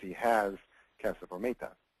if he has kesef or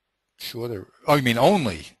meitav. Sure. Oh, you mean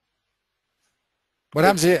only? What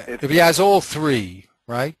happens if he has all 3?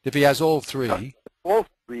 Right? If he has all 3. All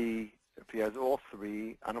 3. If he has all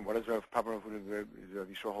 3, I don't know, what does Rav Papa Rav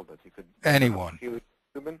Yeshua hold that? He could anyone. Yeah.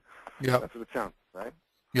 That's what it sounds, right?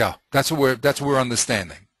 Yeah, that's what we're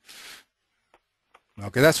understanding.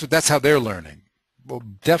 Okay, that's how they're learning. Well,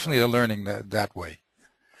 definitely they're learning that way,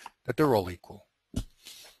 that they're all equal.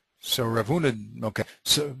 So Rav Huna,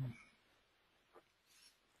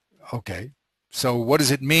 okay. So what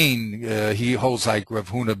does it mean? He holds like Rav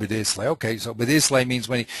Huna b'dislay. Okay, so b'dislay means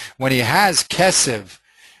when he has kesef.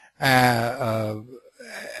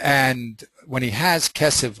 And when he has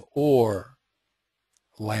kesef or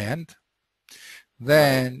land,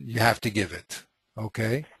 then you have to give it,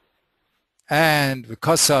 okay? And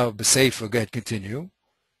because of the sefer, continue.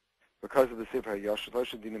 Because of the sefer,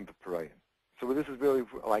 so this is really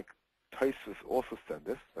like Taisus also said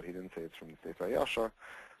this, but he didn't say it's from the sefer Yashar.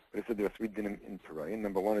 But he said there are 3 dinim in Parayin.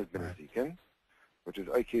 Number 1 is Benazikin, which is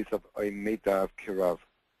Oikis of Oimetav Kirav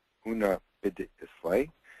Huna Bid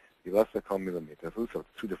Islay. So it's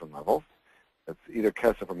 2 different levels. It's either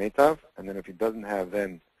kesef or meitav, and then if he doesn't have,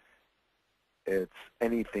 then it's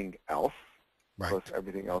anything else. Right. Plus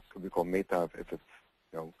everything else could be called meitav if it's,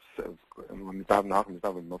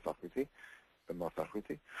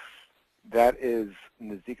 that is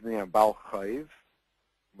neziknei bal chayiv,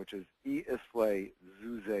 which is I islay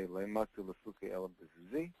zuze leimatu lefuke elam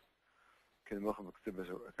bezuzi. Kinemochem v'ksibes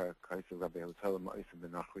kaisa rabbi hotel ma'isa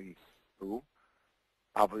benachri hu.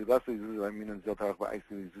 So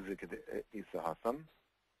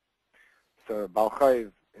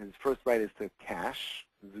Balchayv, his first right is to cash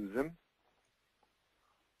Zuzim.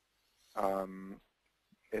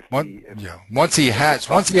 Once he has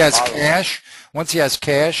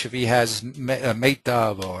cash, if he has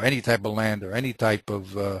meitav or any type of land or any type of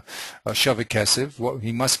shavik kesef,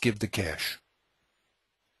 he must give the cash.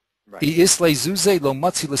 Right. I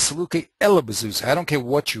don't care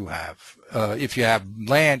what you have. If you have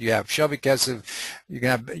land, you have shavik kesef,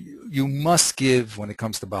 you must give when it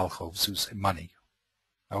comes to balchov zuzay money.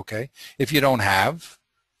 Okay. If you don't have,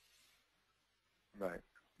 right.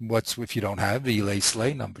 What's if you don't have the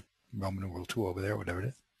slay number Roman numeral 2 over there, whatever it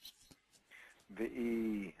is.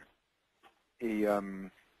 He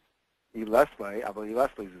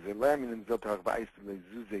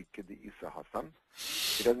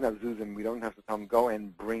doesn't have zuzim. We don't have to tell him go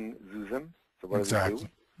and bring zuzim. So what does he do?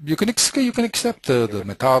 You can accept the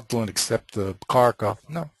metal and accept the karka.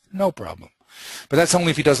 No problem. But that's only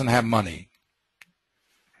if he doesn't have money.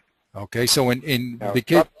 Okay, so in the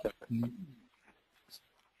kid.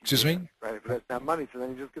 Excuse me. Right, if that's not money, so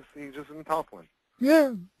then he just gives the metal one.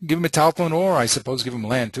 Yeah, give him a talton, or I suppose give him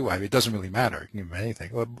land too. I mean, it doesn't really matter. Give him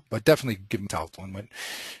anything, but definitely give him talton.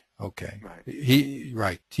 Okay,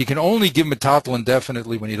 Right. He can only give him a talton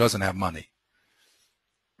definitely when he doesn't have money.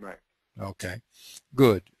 Right. Okay,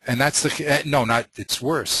 good. And that's the no, not it's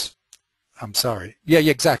worse. I'm sorry. Yeah,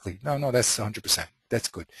 exactly. No, that's 100%. That's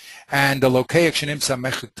good. And the lokeiach shenim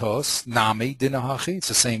samechitos nami din hachi. It's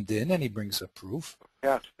the same din, and he brings a proof.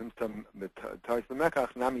 Yeah, and a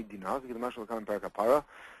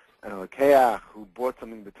lokeach who bought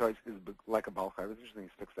something b'tois is like a balchai. It's interesting he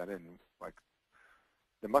sticks that in. Like,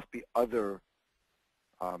 there must be other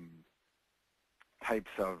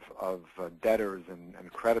types of debtors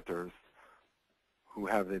and creditors who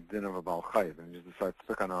have the din of a balchai, and you just decide to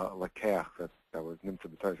pick on a lokeach that was nimtza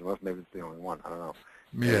b'tois, unless maybe it's the only one. I don't know.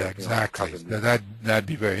 Yeah, exactly. That'd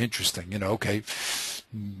be very interesting. Okay.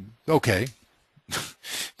 Okay.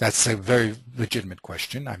 That's a very legitimate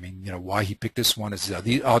question. I mean, why he picked this one.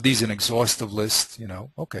 Are these an exhaustive list?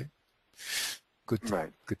 Okay. Good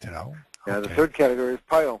to know. Yeah, okay. The third category is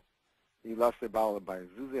pile. So a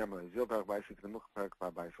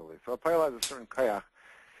pile has a certain kayach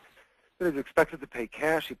that is expected to pay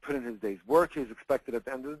cash. He put in his day's work. He's expected at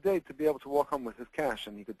the end of the day to be able to walk home with his cash,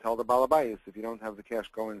 and he could tell the balabayas, if you don't have the cash,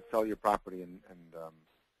 go and sell your property and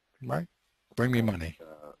right. Bring me money.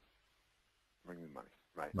 Bring me money.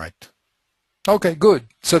 Right. Right. Okay, good.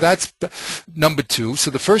 So that's number 2.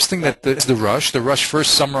 So the first thing that the Rosh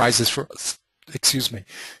first summarizes for us,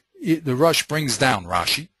 the Rosh brings down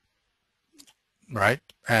Rashi, right?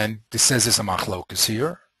 And it says there's a machlokas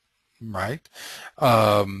here, right?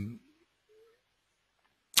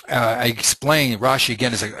 I explain Rashi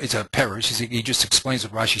again is a perish. He just explains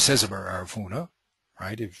what Rashi says about Rav Huna,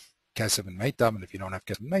 right? If Kesef and Meitab, and if you don't have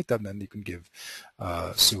Kesef and Meitab, then you can give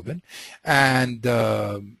Subin. And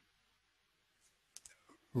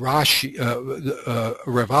Rashi,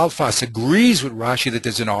 Rav Alfas agrees with Rashi that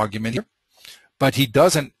there's an argument here, but he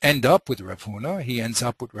doesn't end up with Rav Huna. He ends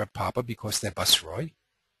up with Rav Papa because they're Basroi.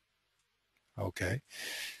 Okay.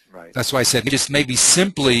 Right. That's why I said just maybe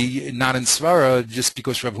simply not in Svara, just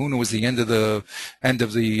because Rav Huna was the end of the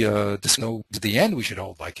end, we should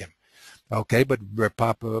hold like him. Okay, but Rav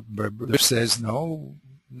Papa says no.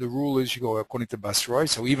 The rule is you go according to Basroi.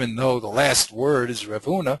 So even though the last word is Rav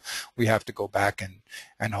Huna, we have to go back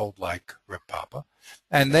and hold like Rav Papa.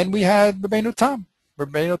 And then we had Rabbeinu Tam.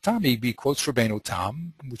 Rabbeinu Tam, he quotes Rabbeinu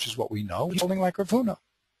Tam, which is what we know. He's holding like Rav Huna.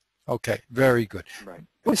 Okay, very good. Right.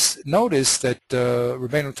 Notice that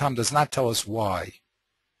Rabbeinu Tam does not tell us why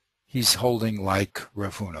he's holding like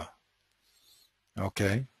Rav Huna.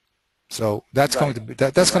 Okay, so that's going to be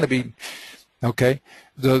that's going to be okay.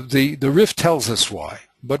 The Rif tells us why,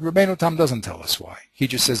 but Rabbeinu Tam doesn't tell us why. He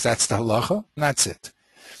just says that's the halacha, and that's it.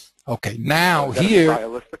 Okay, now is that here. a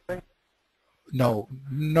stylistic thing?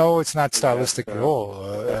 No, it's not stylistic at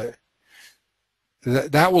all.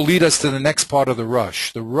 That will lead us to the next part of the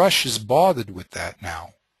Rosh. The Rosh is bothered with that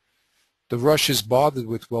now. The Rosh is bothered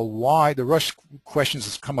with, well, why? The Rosh questions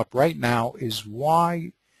that's come up right now is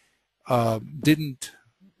why didn't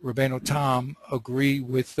Rabbeinu Tam agree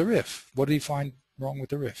with the Rif? What did he find wrong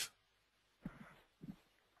with the Rif?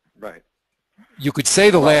 Right. You could say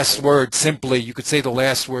the last word simply, you could say the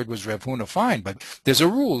last word was Rav Huna, fine, but there's a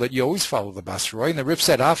rule that you always follow the Basroi, and the Rif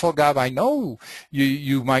said, Afal Gav, I know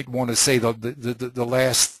you might want to say the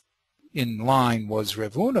last in line was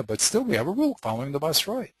Rav Huna, but still we have a rule following the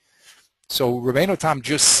Basroi. So Rabbeinu Tam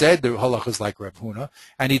just said the halach is like Rav Huna,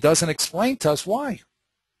 and he doesn't explain to us why.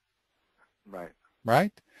 Right.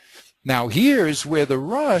 Right? Now here's where the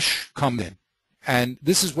Rosh comes in, and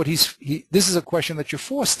this is what this is a question that you're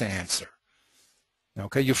forced to answer.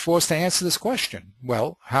 Okay, you're forced to answer this question.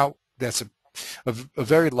 Well, how? That's a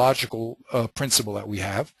very logical principle that we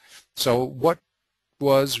have. So what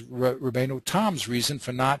was Rabbeinu Tam's reason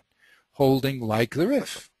for not holding like the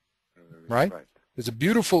Rif? Right? It's a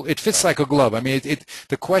beautiful, it fits like a glove. I mean,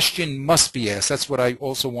 the question must be asked. That's what I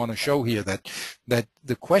also want to show here, that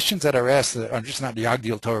the questions that are asked are just not the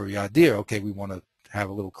Yagdil Torah Yadir. Okay, we want to have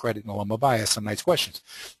a little credit in Olam Haba, some nice questions.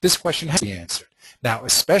 This question has to be answered. Now,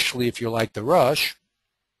 especially if you're like the Rosh,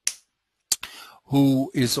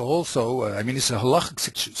 who is also, I mean, it's a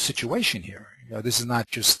halachic situation here. This is not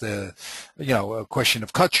just a question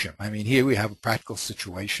of kutshim. I mean, here we have a practical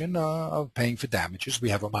situation of paying for damages. We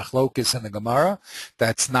have a machlokis in the Gemara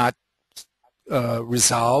that's not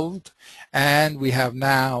resolved, and we have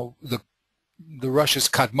now the Rosh's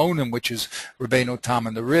kadmonim, which is Rabbeinu Tam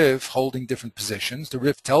and the Rif, holding different positions. The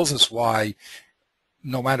Rif tells us why,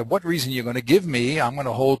 no matter what reason you're going to give me, I'm going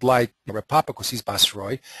to hold like Rav Papa because he's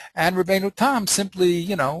Basroi, and Rabbeinu Tam simply,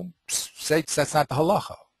 states that's not the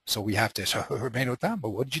halacha. So we have to say, Rabbeinu Tam, but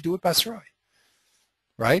what did you do with Basroi?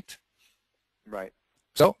 Right? Right.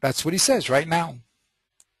 So that's what he says right now.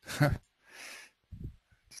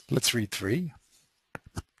 Let's read 3.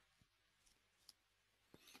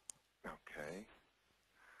 Okay.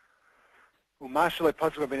 Umashale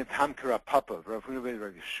pasuk Rabbeinu Tam kira papa. Rav Huna ben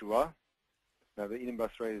Rav Yeshua. Now the eating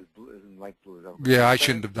Basroi is blue, is in light blue. Is that what Yeah, I saying?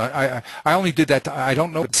 shouldn't have done. I only did that. I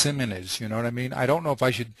don't know what siman is. You know what I mean? I don't know if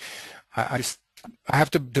I should. I have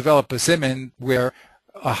to develop a siman where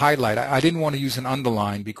a highlight. I didn't want to use an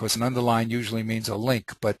underline because an underline usually means a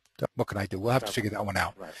link. But what can I do? We'll have to figure that one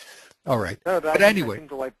out. Right. All right. No, But anyway.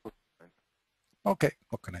 the light blue. Okay.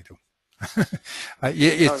 What can I do?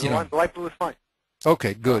 The light blue is fine.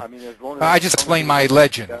 Okay. Good. I mean, as long as I just explained my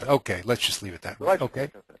legend. Okay. Let's just leave it that way. Okay.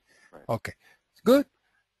 Right. Okay. Good.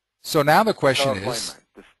 So now the question is.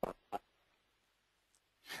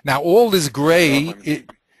 Now all this gray.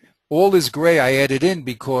 All this gray I added in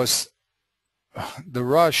because the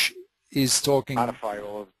Rosh is talking. Modify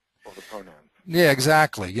all the pronouns. Yeah,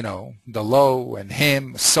 exactly. You know, the lo and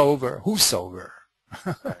him, sober. Who's sober?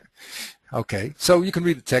 Right. Okay, so you can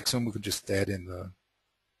read the text and we can just add in the.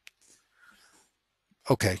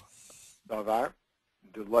 Okay. Davar,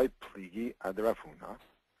 delay pligi adrafuna.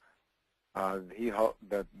 So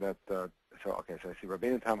I see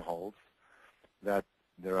Rabbeinu Tam holds that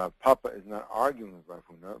the Papa is not arguing with Rav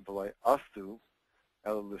Huna, but like astu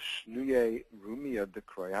el l'shnuye rumia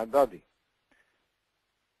dekroy hadadi,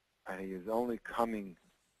 and he is only coming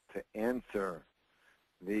to answer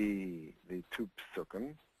the 2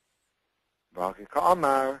 psukim. V'hakika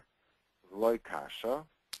amar loy kasha.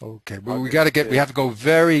 Okay, but we have to go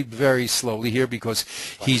very, very slowly here because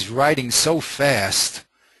he's writing so fast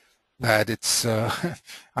that it's.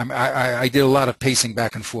 I did a lot of pacing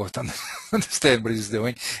back and forth to understand what he's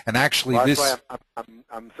doing, and actually Well, this. that's why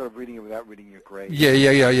I'm sort of reading it without reading your grade. Yeah.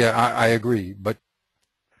 I agree, but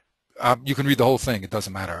you can read the whole thing. It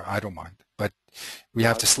doesn't matter. I don't mind, but we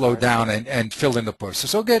have to slow down and fill in the person.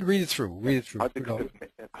 So go ahead, read it through. Read it through. We're gonna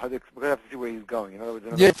have to see where he's going. In other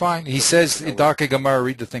words, Yeah, fine. He says in Darkei Gemara,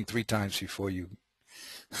 read the thing 3 times before you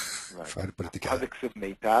try to put it together.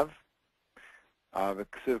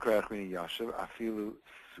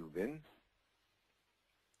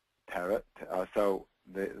 So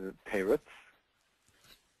the teretz,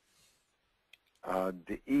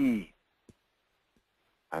 the E,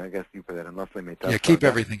 I guess you put that in roughly metav. Yeah, keep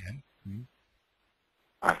everything in.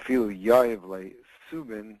 I feel yayiv le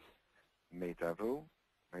subin metavu,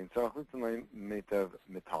 and so chutzin metav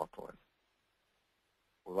metaltoin.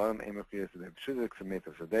 Ulam emechias the pshuzik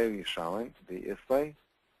metav sadei yishalim the islay.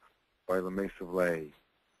 By the mesav le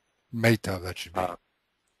Metav, that should be.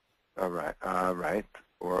 All right.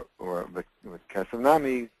 Or with Kesav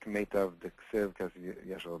Nami, Metav, the Ksiv, Kesav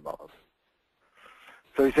Yeshua Balav.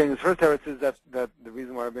 So he's saying his first teretz is that the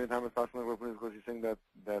reason why Rabbeinu Tam is talking about is because he's saying that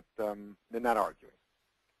they're not arguing.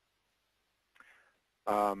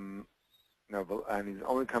 No, and he's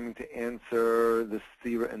only coming to answer the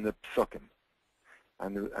stira and the psukim.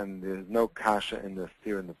 And there's no kasha in the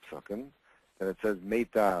stira and the psukim. That it says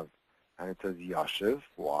Metav and it says Yashiv.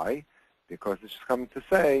 Why? Because it's just coming to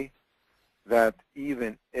say that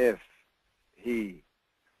even if he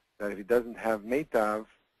doesn't have Metav,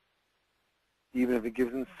 even if he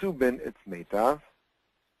gives him Subin, it's Metav.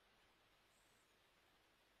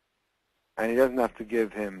 And he doesn't have to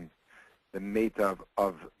give him the Metav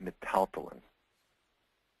of Metaltalin.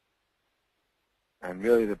 And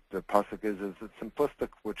really the pasuk is it's simplistic,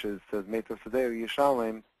 which is says Metav Sadeu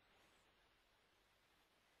Yishalem.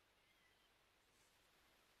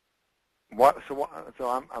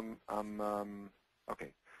 So I'm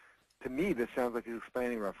okay. To me, this sounds like he's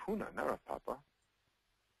explaining Rav Huna, not Rav Papa.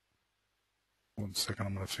 1 second,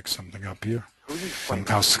 I'm going to fix something up here. Who's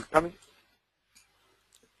explaining?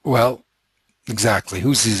 Well, exactly.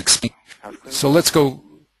 Who's he explaining? So let's go.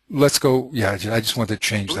 Yeah, I just wanted to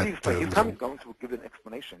change that. He's going to give an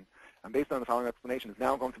explanation, and based on the following explanation, it's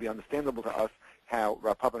now going to be understandable to us how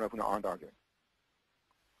Rav Papa and Rav Huna aren't arguing.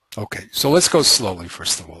 Okay, so let's go slowly,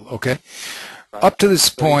 first of all, okay? Right. Up to this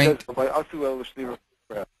point...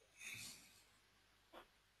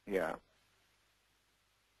 Yeah.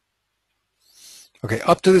 Okay,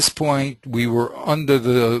 up to this point, we were under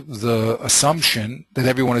the assumption that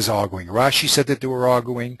everyone is arguing. Rashi said that they were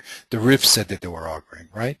arguing. The Rif said that they were arguing,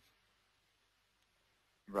 right?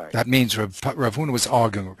 Right. That means Rav Huna was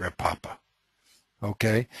arguing with Rav Papa.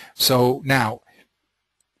 Okay? So now,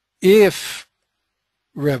 if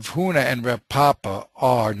Rav Huna and Rav Papa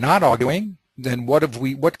are not arguing, then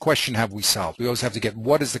what question have we solved? We always have to get,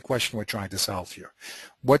 what is the question we're trying to solve here?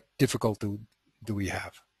 What difficulty do we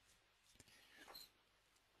have?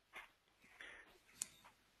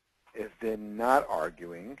 if they're not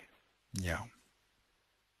arguing, yeah.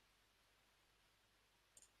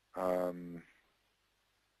 Well,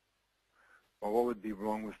 what would be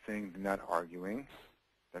wrong with saying they're not arguing?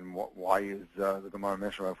 Then why is the Gemara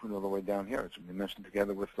mentioned Rav Huna all the way down here? It should be mentioned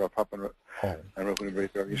together with Rav Papa and Rav Huna Beis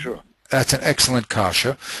Rav Yeshua. That's an excellent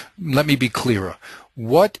kasha. Let me be clearer.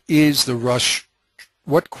 What is the Rosh?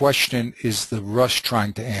 What question is the Rosh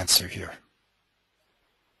trying to answer here?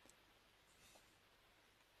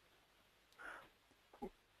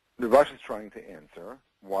 The Rosh is trying to answer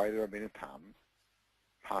why the Rabbeinu Tam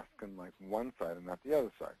paskin like one side and not the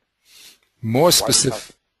other side. More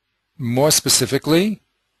specifically.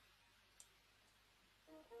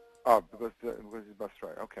 Oh, because he's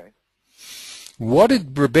Basroi. Okay. What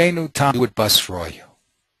did Rabbeinu Tam do with Basroi?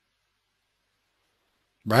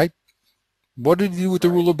 Right? What did he do with the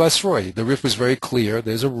rule of Basroi? The Rif was very clear.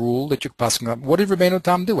 There's a rule that you're passing on. What did Rabbeinu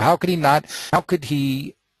Tam do? How could he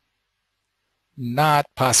not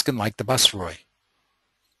paskin like the Basroi?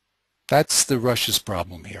 That's the Rosh's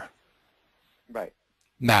problem here. Right.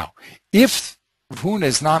 Now, if Rav Huna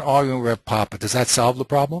is not arguing with Rav Papa, does that solve the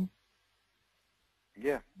problem?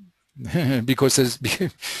 Yeah. Because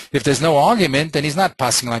if there's no argument, then he's not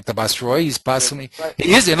passing like the Basroi. He's passing. Right.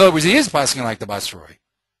 He is, in other words, he is passing like the Basroi.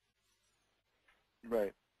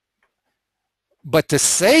 Right. But to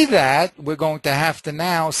say that, we're going to have to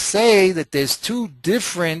now say that there's two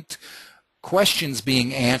different questions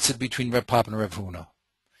being answered between Rav Papa and Rav Huna.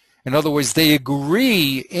 In other words, they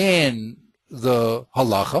agree in the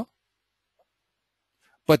halacha,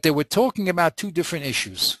 but they were talking about two different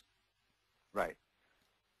issues. Right.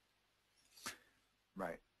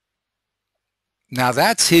 Right. Now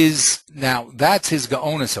that's his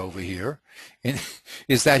gaonus over here,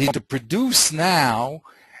 is that he's to produce now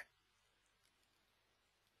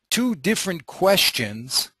two different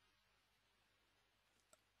questions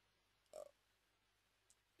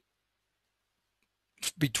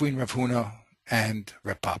between Rav Huna and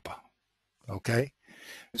Rav Papa. Okay,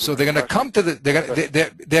 so they're going to come to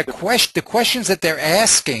the questions that they're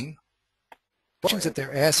asking. Questions that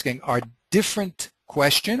they're asking are different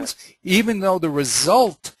questions, even though the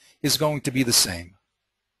result is going to be the same.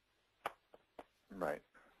 Right.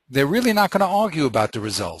 They're really not going to argue about the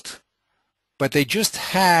result, but they just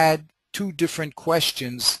had two different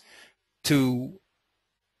questions to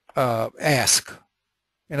ask.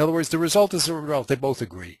 In other words, the result is the result. They both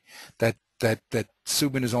agree that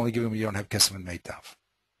Subin is only given when you don't have Kesem and Meitav,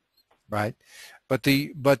 right? But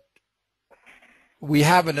we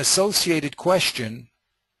have an associated question,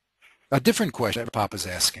 a different question that Papa's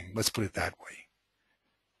asking. Let's put it that way.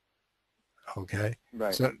 Okay.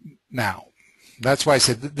 Right. So now, that's why I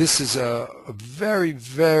said that this is a very,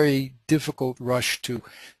 very difficult Rosh to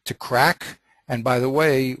crack. And by the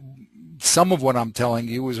way, some of what I'm telling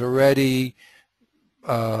you is already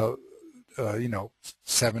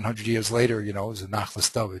 700 years later, is a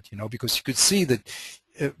Nachlas David, because you could see that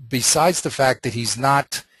besides the fact that he's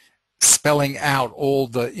not spelling out all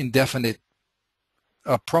the indefinite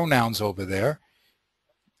pronouns over there,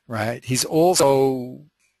 right? He's also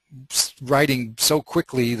writing so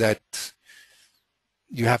quickly that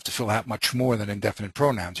you have to fill out much more than indefinite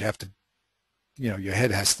pronouns. You have to, your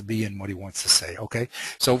head has to be in what he wants to say, okay?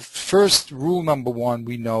 So first, rule number one,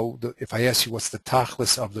 we know that if I ask you what's the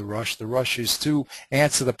tachlis of the Rosh is to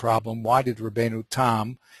answer the problem, why did Rabbeinu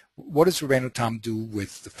Tam, what does Rabbeinu Tam do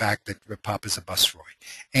with the fact that Rav Papa is a Basroi?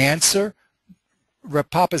 Answer, Rav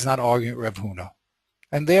Papa is not arguing with Rav Huna.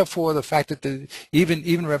 And therefore, the fact that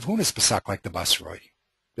even Rav Huna is Pasak like the Basroi.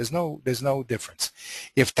 There's no difference.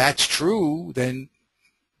 If that's true, then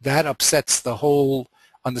that upsets the whole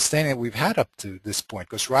understanding that we've had up to this point.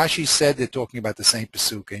 Because Rashi said they're talking about the same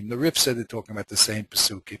Pesukim. The Rif said they're talking about the same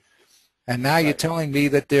Pesukim. And now you're telling me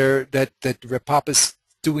that that Rav Papa is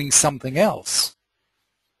doing something else.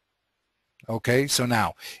 Okay, so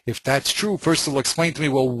now, if that's true, first he'll explain to me,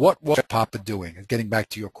 well, what was Rav Papa doing? Getting back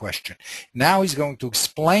to your question. Now he's going to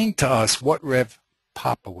explain to us what Rav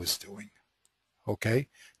Papa was doing. Okay,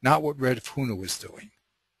 not what Rav Huna was doing.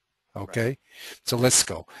 Okay, right. So let's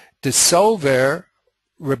go. The Sover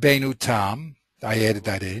Rabbeinu Tam, I added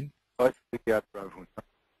that in.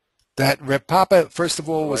 That Rav Papa, first of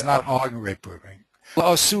all, was not arguing Rav Papa.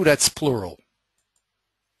 Asu, that's plural.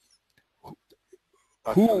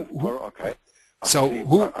 Who? Okay. So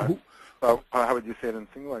who? How would you say it in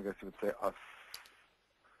singular? I guess you would say us.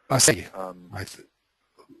 Asay. Right.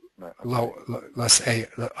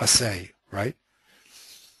 Asay, right?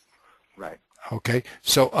 Right. Okay,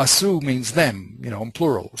 so asu means them, in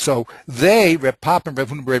plural. So they, Reb Papa and Reb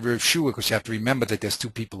Huna Reb Shua, because you have to remember that there's two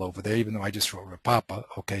people over there, even though I just wrote Reb Papa,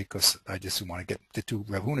 okay, because I just didn't want to get the two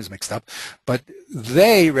Reb Hunas mixed up. But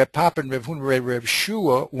they, Reb Papa and Reb Huna Reb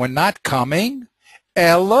Shua, were not coming,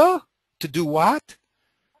 Ella, to do what?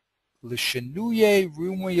 L'shenuye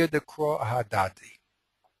rumuye dekro hadadi.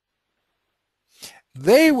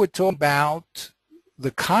 They were talking about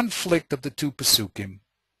the conflict of the two Pesukim,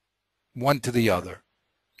 one to the other.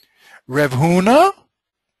 Rev Huna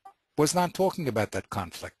was not talking about that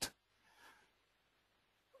conflict.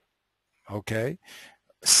 Okay?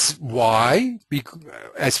 Why?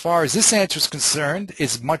 As far as this answer is concerned,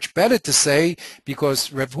 it's much better to say,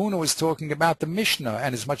 because Rev Huna was talking about the Mishnah,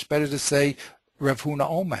 and it's much better to say Rev Huna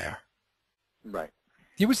Omer. Right.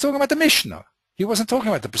 He was talking about the Mishnah. He wasn't talking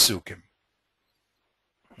about the Pesukim.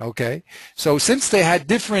 Okay? So since they had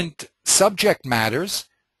different subject matters,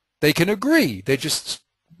 they can agree. They just,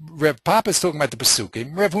 Rev Papa is talking about the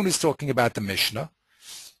Pesukim, Rev Huna is talking about the Mishnah,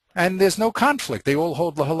 and there's no conflict. They all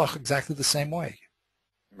hold the halach exactly the same way.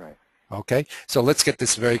 Right. Okay, so let's get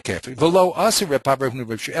this very carefully. V'lo asu Rev Papa Rev Huna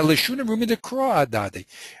Rev Shua elishuna rumi dekra adadi.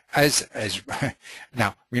 As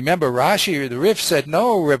now, remember Rashi, the Rif said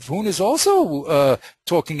no. Rev Huna is also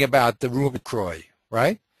talking about the rumi dekroy,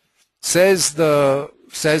 right? Says the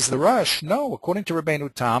Rosh, no. According to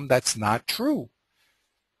Rabbeinu Tam, that's not true.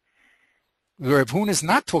 Rev Huna is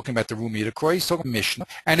not talking about the Rumi Dekroy, he's talking about Mishnah,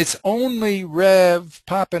 and it's only Rev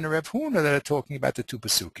Papa and Rev Huna that are talking about the two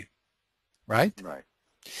Pesukim, right? Right.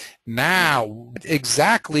 Now,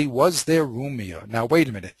 exactly was there Rumia? Now, wait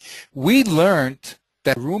a minute. We learned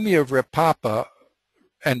that Rumia of Rev Papa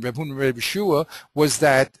and Rev Huna and Rev Shua was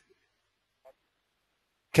that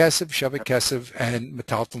Kesef, Shavik Kesef, and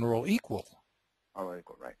Metalton are all equal. All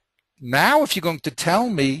equal, right. Now, if you're going to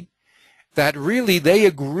tell me that really they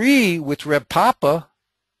agree with Rev Papa,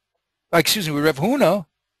 with Rev Huna,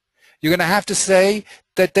 you're going to have to say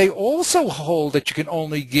that they also hold that you can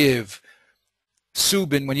only give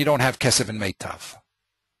Subin when you don't have Kesef and Meitav.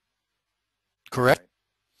 Correct? Right.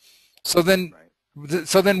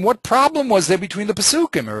 So then what problem was there between the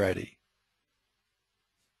Pesukim already?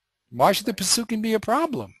 Why should the Pesukim be a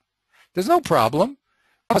problem? There's no problem.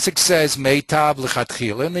 Pasuk says Meitav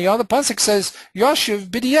lechatchila, and the other pasuk says Yoshev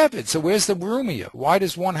b'diavad. So where's the Rumia? Why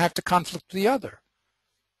does one have to conflict with the other?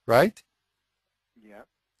 Right? Yeah.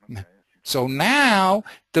 Okay. So now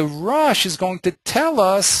the Rosh is going to tell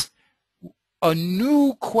us a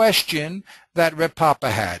new question that Reb Papa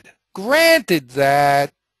had. Granted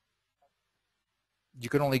that you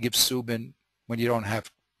can only give Subin when you don't have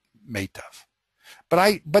Meitav. But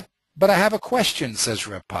I have a question, says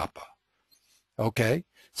Reb Papa. Okay?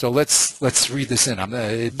 So let's read this in. I'm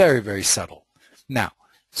very, very subtle. Now,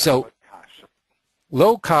 so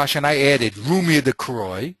low kash, and I added Rumia de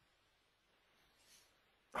Kroy.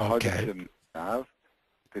 Okay. That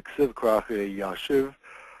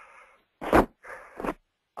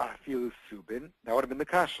would have been the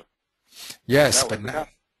kasha. Yes, but now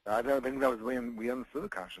I think that was when we understood the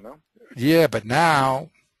kasha, no? Yeah, but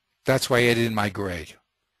now that's why I added in my grade.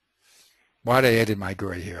 Why did I add in my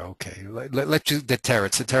gray here? Okay, let's use the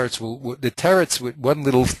teretz. The teretz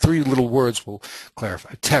with three little words will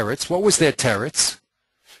clarify. Teretz. What was their teretz?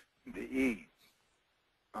 The E.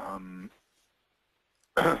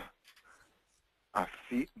 The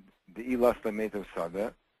E lost by Meitav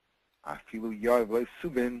Sada. Afilu Yav by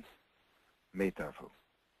Subin Meitavu.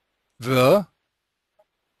 The.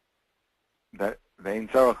 That the Ein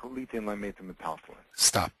Tzarach Litin by Meitav Metalfla.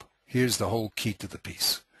 Stop. Here's the whole key to the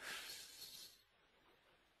piece.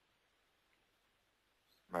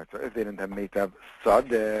 Right, so if they didn't have Meitav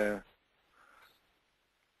Sadeh,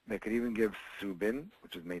 they could even give Subin,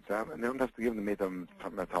 which is Meitav, and they don't have to give the Meitav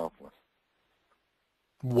Metalfla.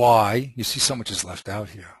 Why? You see so much is left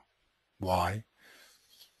out here. Why?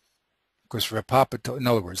 Because Reb Papa, in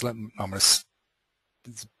other words, I'm going to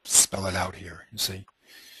spell it out here, you see.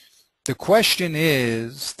 The question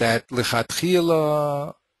is that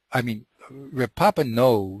Lichatchila, Reb Papa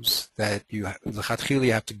knows that you have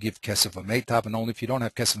to give kesef a meitav, and only if you don't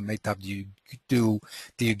have kesef a meitav do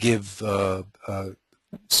you give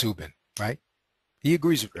subin, right? He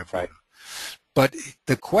agrees with Reb Papa. Right. But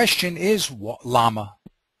the question is, lama?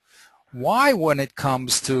 Why, when it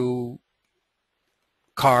comes to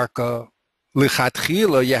karka,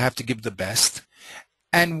 lichatchila, you have to give the best,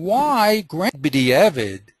 and why, grant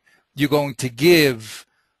b'diavad, you're going to give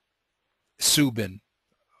subin?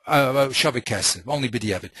 Shavik Kesef, only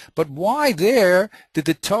b'diavad. But why there did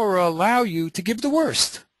the Torah allow you to give the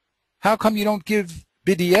worst? How come you don't give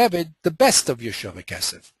b'diavad the best of your Shavik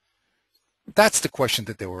Kesef? That's the question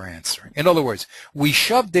that they were answering. In other words,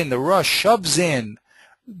 the Rosh shoves in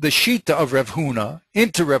the Shita of Rav Huna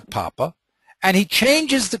into Rav Papa, and he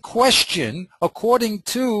changes the question according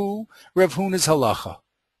to Rav Huna's halacha.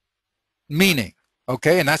 Meaning,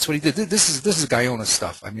 okay, and that's what he did. This is Guyona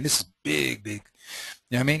stuff. I mean, this is big. You know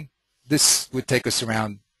what I mean? This would take us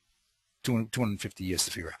around 250 years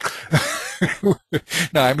to figure out.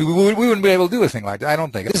 No, I mean, we wouldn't be able to do a thing like that. I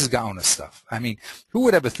don't think. This is Guyona stuff. I mean, who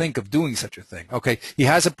would ever think of doing such a thing? Okay, he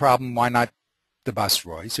has a problem. Why not the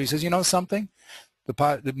Basroi? So he says, you know something?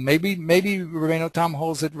 Maybe Rabbeinu Tam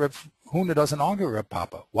holds that Rav Huna doesn't argue with Rav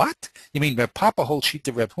Papa. What? You mean Rav Papa holds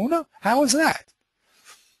Shita Rav Huna? How is that?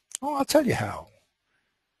 Oh, I'll tell you how.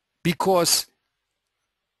 Because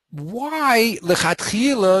why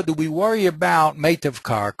lechatchila do we worry about meitav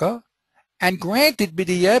karka? And granted,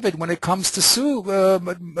 b'di'evid, when it comes to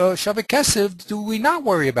shavik kesef, do we not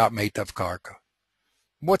worry about meitav karka?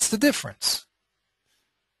 What's the difference?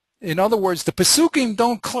 In other words, the pesukim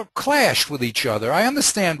don't clash with each other. I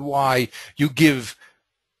understand why you give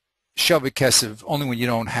shavik kesef only when you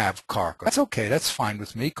don't have karka. That's okay. That's fine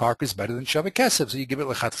with me. Karka is better than shavik kesef, so you give it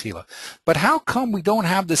lechatchila. But how come we don't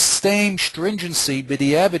have the same stringency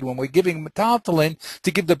b'di'evid when we're giving metaltalin to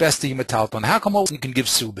give the best of your metaltalin? How come you can give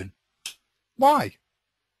subin? Why?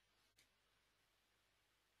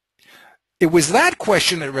 It was that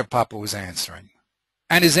question that Reb Papa was answering.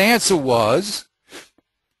 And his answer was,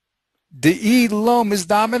 De'i lo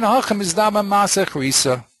mizdamen hachem mizdamen masech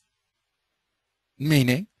risa.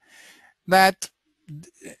 Meaning that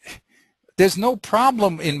there's no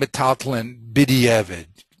problem in metaltalin b'di'evid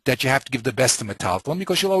that you have to give the best of metaltalin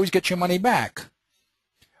because you'll always get your money back.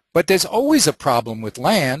 But there's always a problem with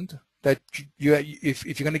land that if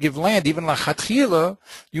you're going to give land, even lachatchila,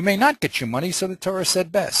 you may not get your money, so the Torah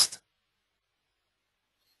said best.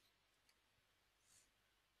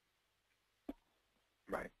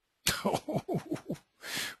 Right.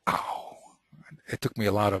 Wow. It took me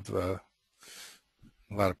a lot of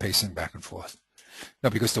pacing back and forth. No,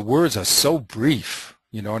 because the words are so brief,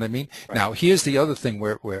 you know what I mean? Right. Now, here's the other thing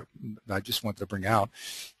where I just wanted to bring out.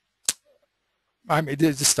 I mean,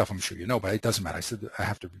 there's this stuff I'm sure you know, but it doesn't matter. I said I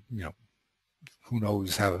have to, you know, who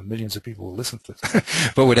knows how millions of people will listen to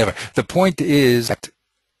this. But whatever. The point is that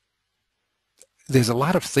there's a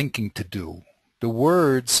lot of thinking to do. The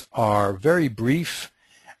words are very brief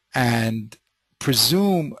and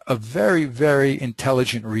presume a very, very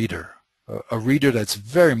intelligent reader, a reader that's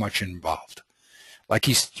very much involved. Like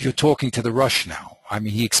you're talking to the Rosh now. I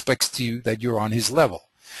mean, he expects that you're on his level.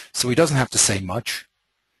 So he doesn't have to say much.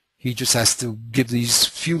 He just has to give these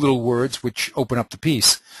few little words which open up the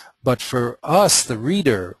piece. But for us, the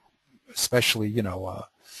reader, especially, you know,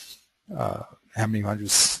 how many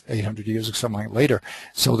 800 years or something like later,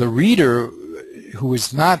 so the reader who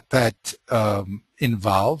is not that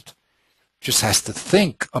involved just has to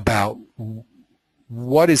think about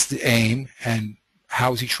what is the aim and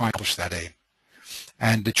how is he trying to accomplish that aim.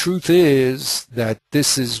 And the truth is that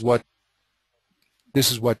this is what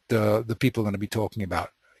the people are going to be talking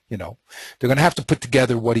about. You know, they're going to have to put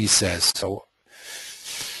together what he says. So,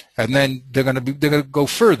 and then they're going to go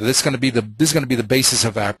further. This is going to be the basis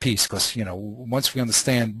of our piece, because you know, once we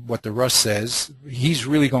understand what the Rosh says, he's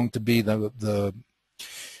really going to be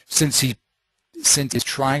since he's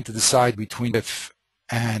trying to decide between If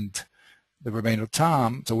and the Rabbeinu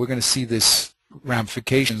Tam. So we're going to see this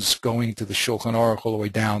ramifications going to the Shulchan Aruch all the way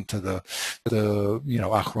down to the you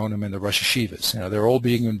know, Achronim and the Rosh Hashivas. You know, they're all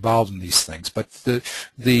being involved in these things, but the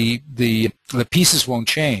pieces won't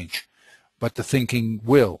change, but the thinking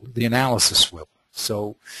will, the analysis will.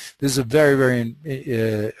 So this is a very, very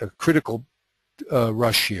critical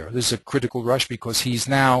Rosh here. This is a critical Rosh because he's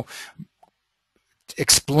now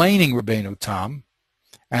explaining Rabbeinu Tam.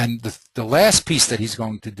 And the last piece that he's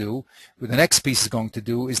going to do, the next piece is going to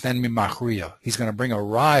do, is then Mimachriya. He's going to bring a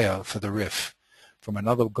raya for the Rif from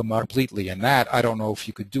another Gemara completely. And that, I don't know if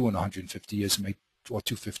you could do in 150 years, or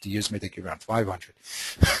 250 years, may take you around 500,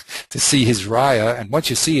 to see his raya. And once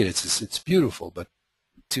you see it, it's beautiful. But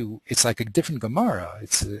it's like a different Gemara.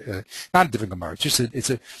 It's not a different Gemara. It's just it's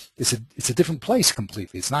a different place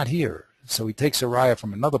completely. It's not here. So he takes a raya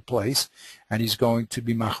from another place, and he's going to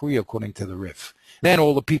be Machriya according to the Rif. Then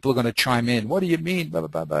all the people are going to chime in. What do you mean? Blah,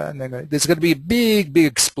 blah, blah, blah. And there's going to be a big, big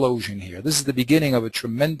explosion here. This is the beginning of a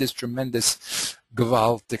tremendous, tremendous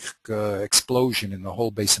gewaltic explosion in the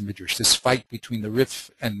whole Beis HaMidrash. This fight between the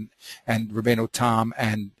Rif and Rabbeinu Tam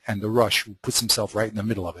and the Rosh, who puts himself right in the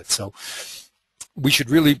middle of it. So we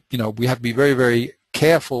should really, you know, we have to be very, very careful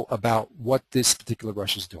careful about what this particular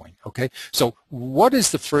Rosh is doing. Okay, so what is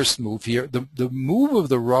the first move here? The move of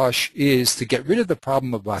the Rosh is to get rid of the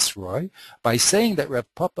problem of Basroi by saying that Reb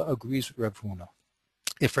Papa agrees with Reb Huna.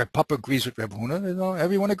 If Reb Papa agrees with Reb Huna,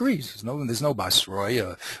 everyone agrees. There's no Basroi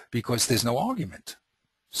because there's no argument.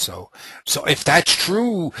 So if that's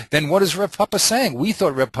true, then what is Reb Papa saying? We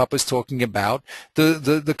thought Reb Papa is talking about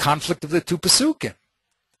the conflict of the two Pesukim,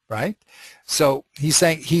 right? So he's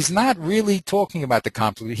saying he's not really talking about the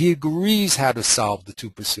conflict. He agrees how to solve the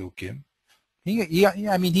two Pesukim.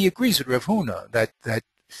 I mean, he agrees with Reb Huna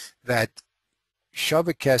that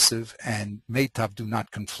Shaveh Kesef and Meitav do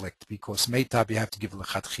not conflict, because Meitav you have to give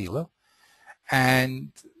Lechatchila,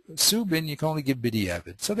 and Subin you can only give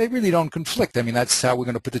B'diavad. So they really don't conflict. I mean, that's how we're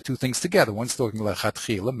going to put the two things together. One's talking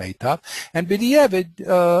Lechatchila, Meitav, and B'diavad,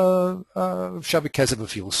 Shaveh Kesef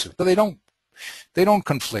Afil Sub. So they don't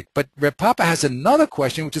conflict. But Reb Papa has another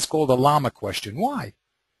question, which is called a Lama question. Why?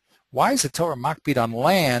 Why is the Torah makpid on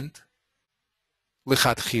land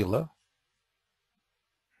Lechatchila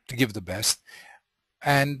to give the best,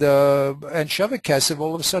 and Shaveh Kesef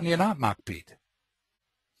all of a sudden you're not makpid?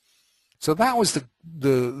 So that was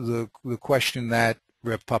the question that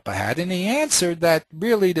Reb Papa had, and he answered that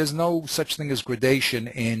really there's no such thing as gradation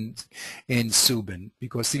in Subin,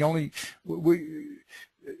 because we only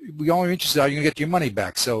interested are you going to get your money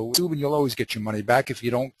back. So Subin you'll always get your money back. If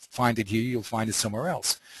you don't find it here, you'll find it somewhere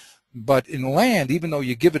else. But in land, even though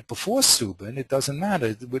you give it before Subin, it doesn't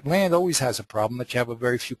matter. With land always has a problem that you have a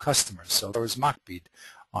very few customers. So there is makpid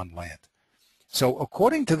on land. So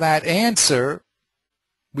according to that answer,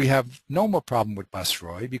 we have no more problem with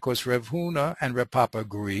Basroi, because Reb Huna and Reb Papa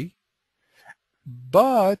agree,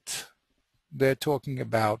 but they're talking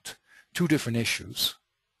about two different issues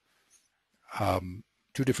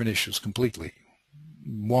completely.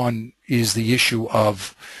 One is the issue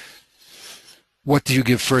of what do you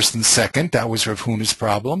give first and second? That was Reb Huna's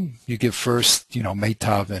problem. You give first,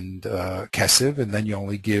 Meitav and Kesef, and then you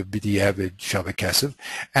only give B'diavad, Shaveh Kesef.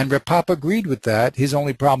 And Reb Papa agreed with that. His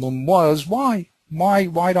only problem was why? Why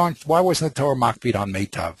wasn't the Torah makpid on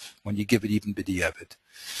Meitav when you give it even B'diavad?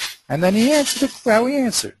 And then he answered it how he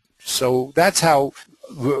answered. So that's how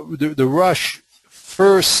the Rosh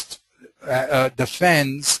first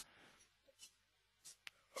defends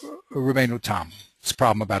Rabbeinu Tam. It's a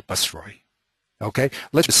problem about Basroi. Okay,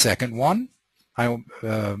 let's read the second one.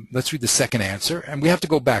 Let's read the second answer, and we have to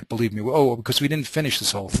go back, believe me. Because we didn't finish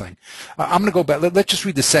this whole thing. I'm going to go back. Let's just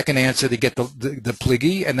read the second answer to get the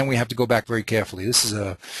pligi, and then we have to go back very carefully. This is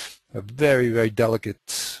a very, very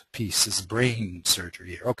delicate piece. It's brain surgery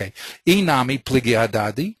here. Okay. Inami pligi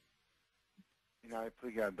adadi. Inami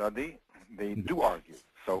pligi adadi. They do argue.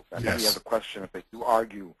 So I think Yes. we have a question. If they do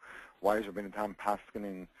argue, why is Rabbeinu Tam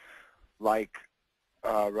paskening like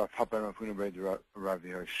Rav Papa and Rav Huna B'Rav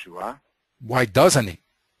Yehoshua? Why doesn't he?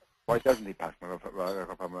 Why doesn't he pass Rav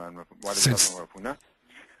Papa and why does he pass Rav Huna?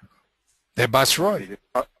 They're Basroi.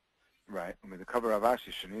 Right. I mean, the cover of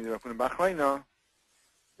Ashi Shani Rav Huna B'Achleino,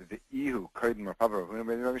 the Ihu Kodim Rav Papa Rav Huna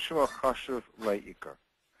B'Rav Yehoshua Chashuv Le'ikar.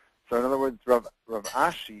 So in other words, Rav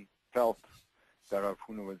Ashi felt that Rav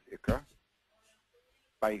Huna was Ikar.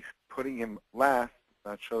 By putting him last,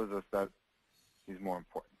 that shows us that he's more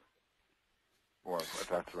important. Or if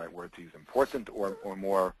that's the right word to use, important, or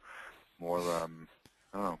more, I don't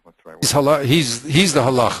know, what's the right word? He's the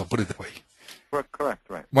halacha, put it that way. Correct,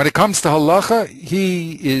 right. When it comes to halacha,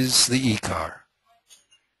 he is the ikar.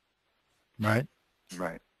 Right?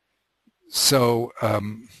 Right. So,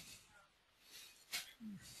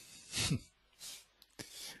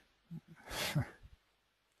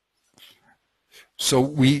 so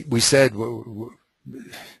we said,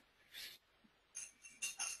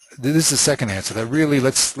 this is the second answer. That really,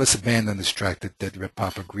 let's abandon this track that Reb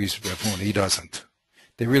Papa agrees with Reb Huna. He doesn't.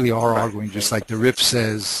 They really are arguing just like the Rif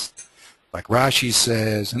says, like Rashi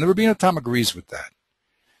says, and the Rabbeinu Tam agrees with that.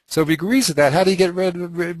 So if he agrees with that, how do you get rid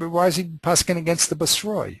of it? Why is he paskin against the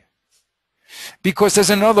Basroi? Because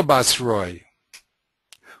there's another Basroi.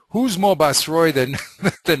 Who's more Basroi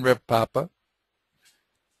than Reb Papa?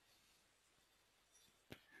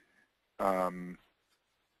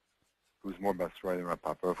 Who's more Basroi than Rav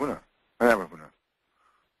Papa? Rav Huna. Rav Huna.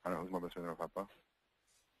 I don't know who's more Basroi than Rav Papa.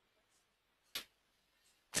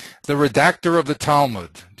 The redactor of the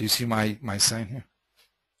Talmud. Do you see my sign here?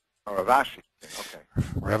 Oh, Rav Ashi. Okay.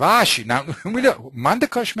 Rav Ashi. Now we know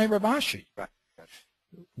Mandakash made Rav Ashi. Right.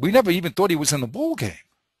 We never even thought he was in the ball game.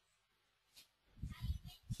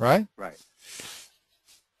 Right? Right.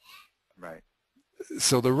 Right.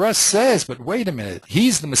 So the Russ says, but wait a minute,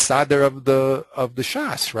 he's the Masader of the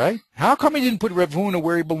Shas, right? How come he didn't put Rav Huna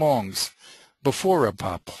where he belongs before Rav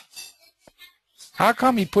Papa? How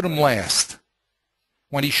come he put him last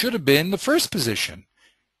when he should have been the first position?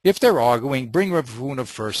 If they're arguing, bring Rav Huna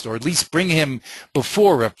first, or at least bring him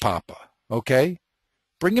before Rav Papa, okay?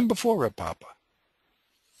 Bring him before Rav Papa.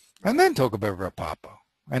 And then talk about Rav Papa.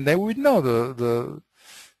 And they would know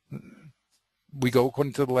we go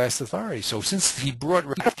according to the last authority. So since he brought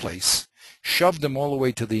Rav place, shoved him all the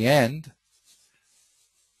way to the end,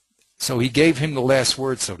 so he gave him the last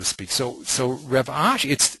word, so to speak. So Rav Ashi,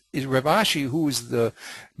 it's Rav Ashi, who is the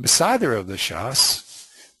Messiah of the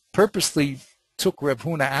Shas, purposely took Rav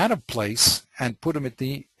Huna out of place and put him at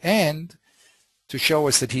the end to show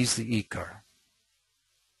us that he's the Ikar.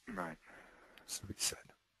 Right. That's what he said.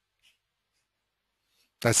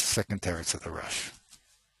 That's the second teretz of the Rosh.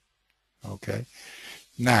 Okay.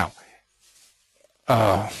 Now,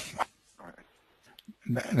 we're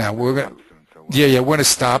going to... Yeah, we're going to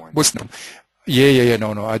stop. No.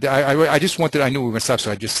 I just wanted, I knew we were going to stop,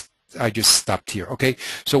 so I just stopped here. Okay,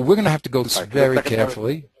 so we're going to have to go very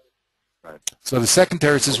carefully. Right. So the second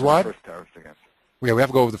teretz is what? First teretz again. Yeah, we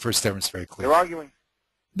have to go over the first teretz very clearly.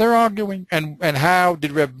 They're arguing. And why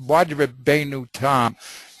did Rabbeinu Tam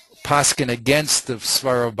paskin against the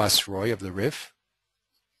Svara of Basroi of the Rif?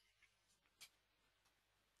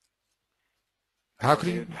 How could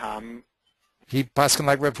he? He paskin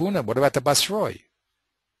like Rav Huna. What about the Basroi?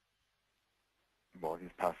 Well,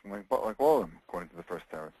 he's passing like all of them, according to the first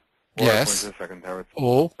teretz. Yes. According to the second teretz.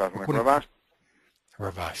 All. Passing like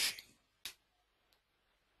Rav Ashi.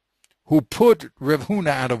 Who put Rav Huna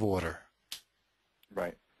out of order.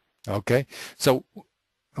 Right. Okay. So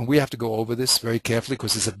we have to go over this very carefully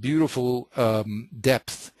because there's a beautiful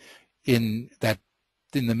depth in that,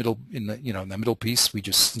 in the middle piece. We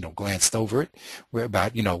just glanced over it. We're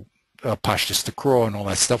about Pashtus to Kroh and all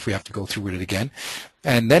that stuff. We have to go through it again.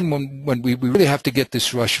 And then when we really have to get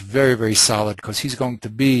this Rosh very, very solid, because he's going to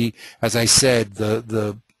be, as I said,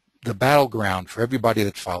 the battleground for everybody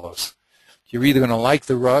that follows. You're either going to like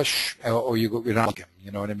the Rosh or you're not like him. You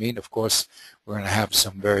know what I mean? Of course, we're going to have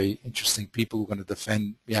some very interesting people who are going to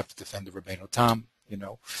defend. We have to defend the Rabbeinu Tam,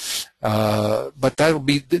 but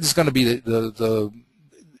this is going to be the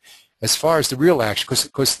as far as the real action,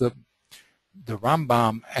 because the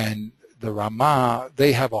Rambam and the Ramah,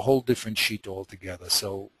 they have a whole different sheet altogether.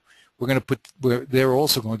 So we're going to they're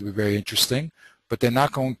also going to be very interesting, but they're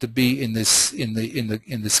not going to be in this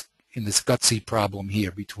gutsy problem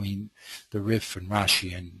here between the Rif and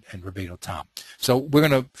Rashi and Rabbeinu Tam. So we're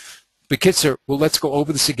going to, Bekitzer, well, let's go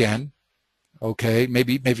over this again. Okay,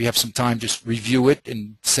 maybe have some time, just review it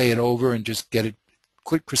and say it over and just get it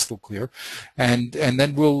crystal clear, and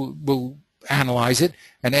then we'll analyze it,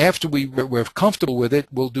 and after we're comfortable with it,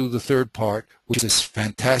 we'll do the third part, which is this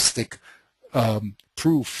fantastic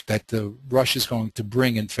proof that the Rosh is going to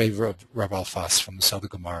bring in favor of Rav Alfas from the Southern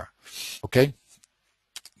Gemara. Okay?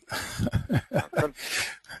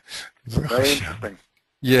 Very interesting.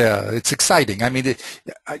 Yeah, it's exciting. I mean,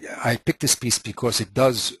 I picked this piece because it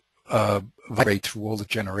does vibrate through all the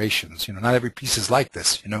generations. Not every piece is like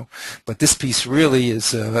this, but this piece really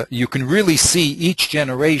is, you can really see each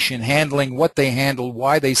generation handling what they handle,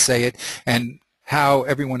 why they say it, and how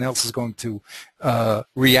everyone else is going to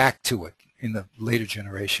react to it in the later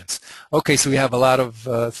generations. Okay, so we have a lot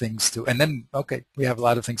of things to, and then, we have a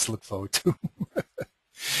lot of things to look forward to.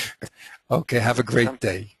 Okay, have a great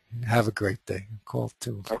day. Have a great day. Call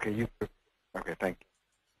too. Okay, you too. Okay, thank you.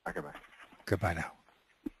 Okay, bye. Goodbye now.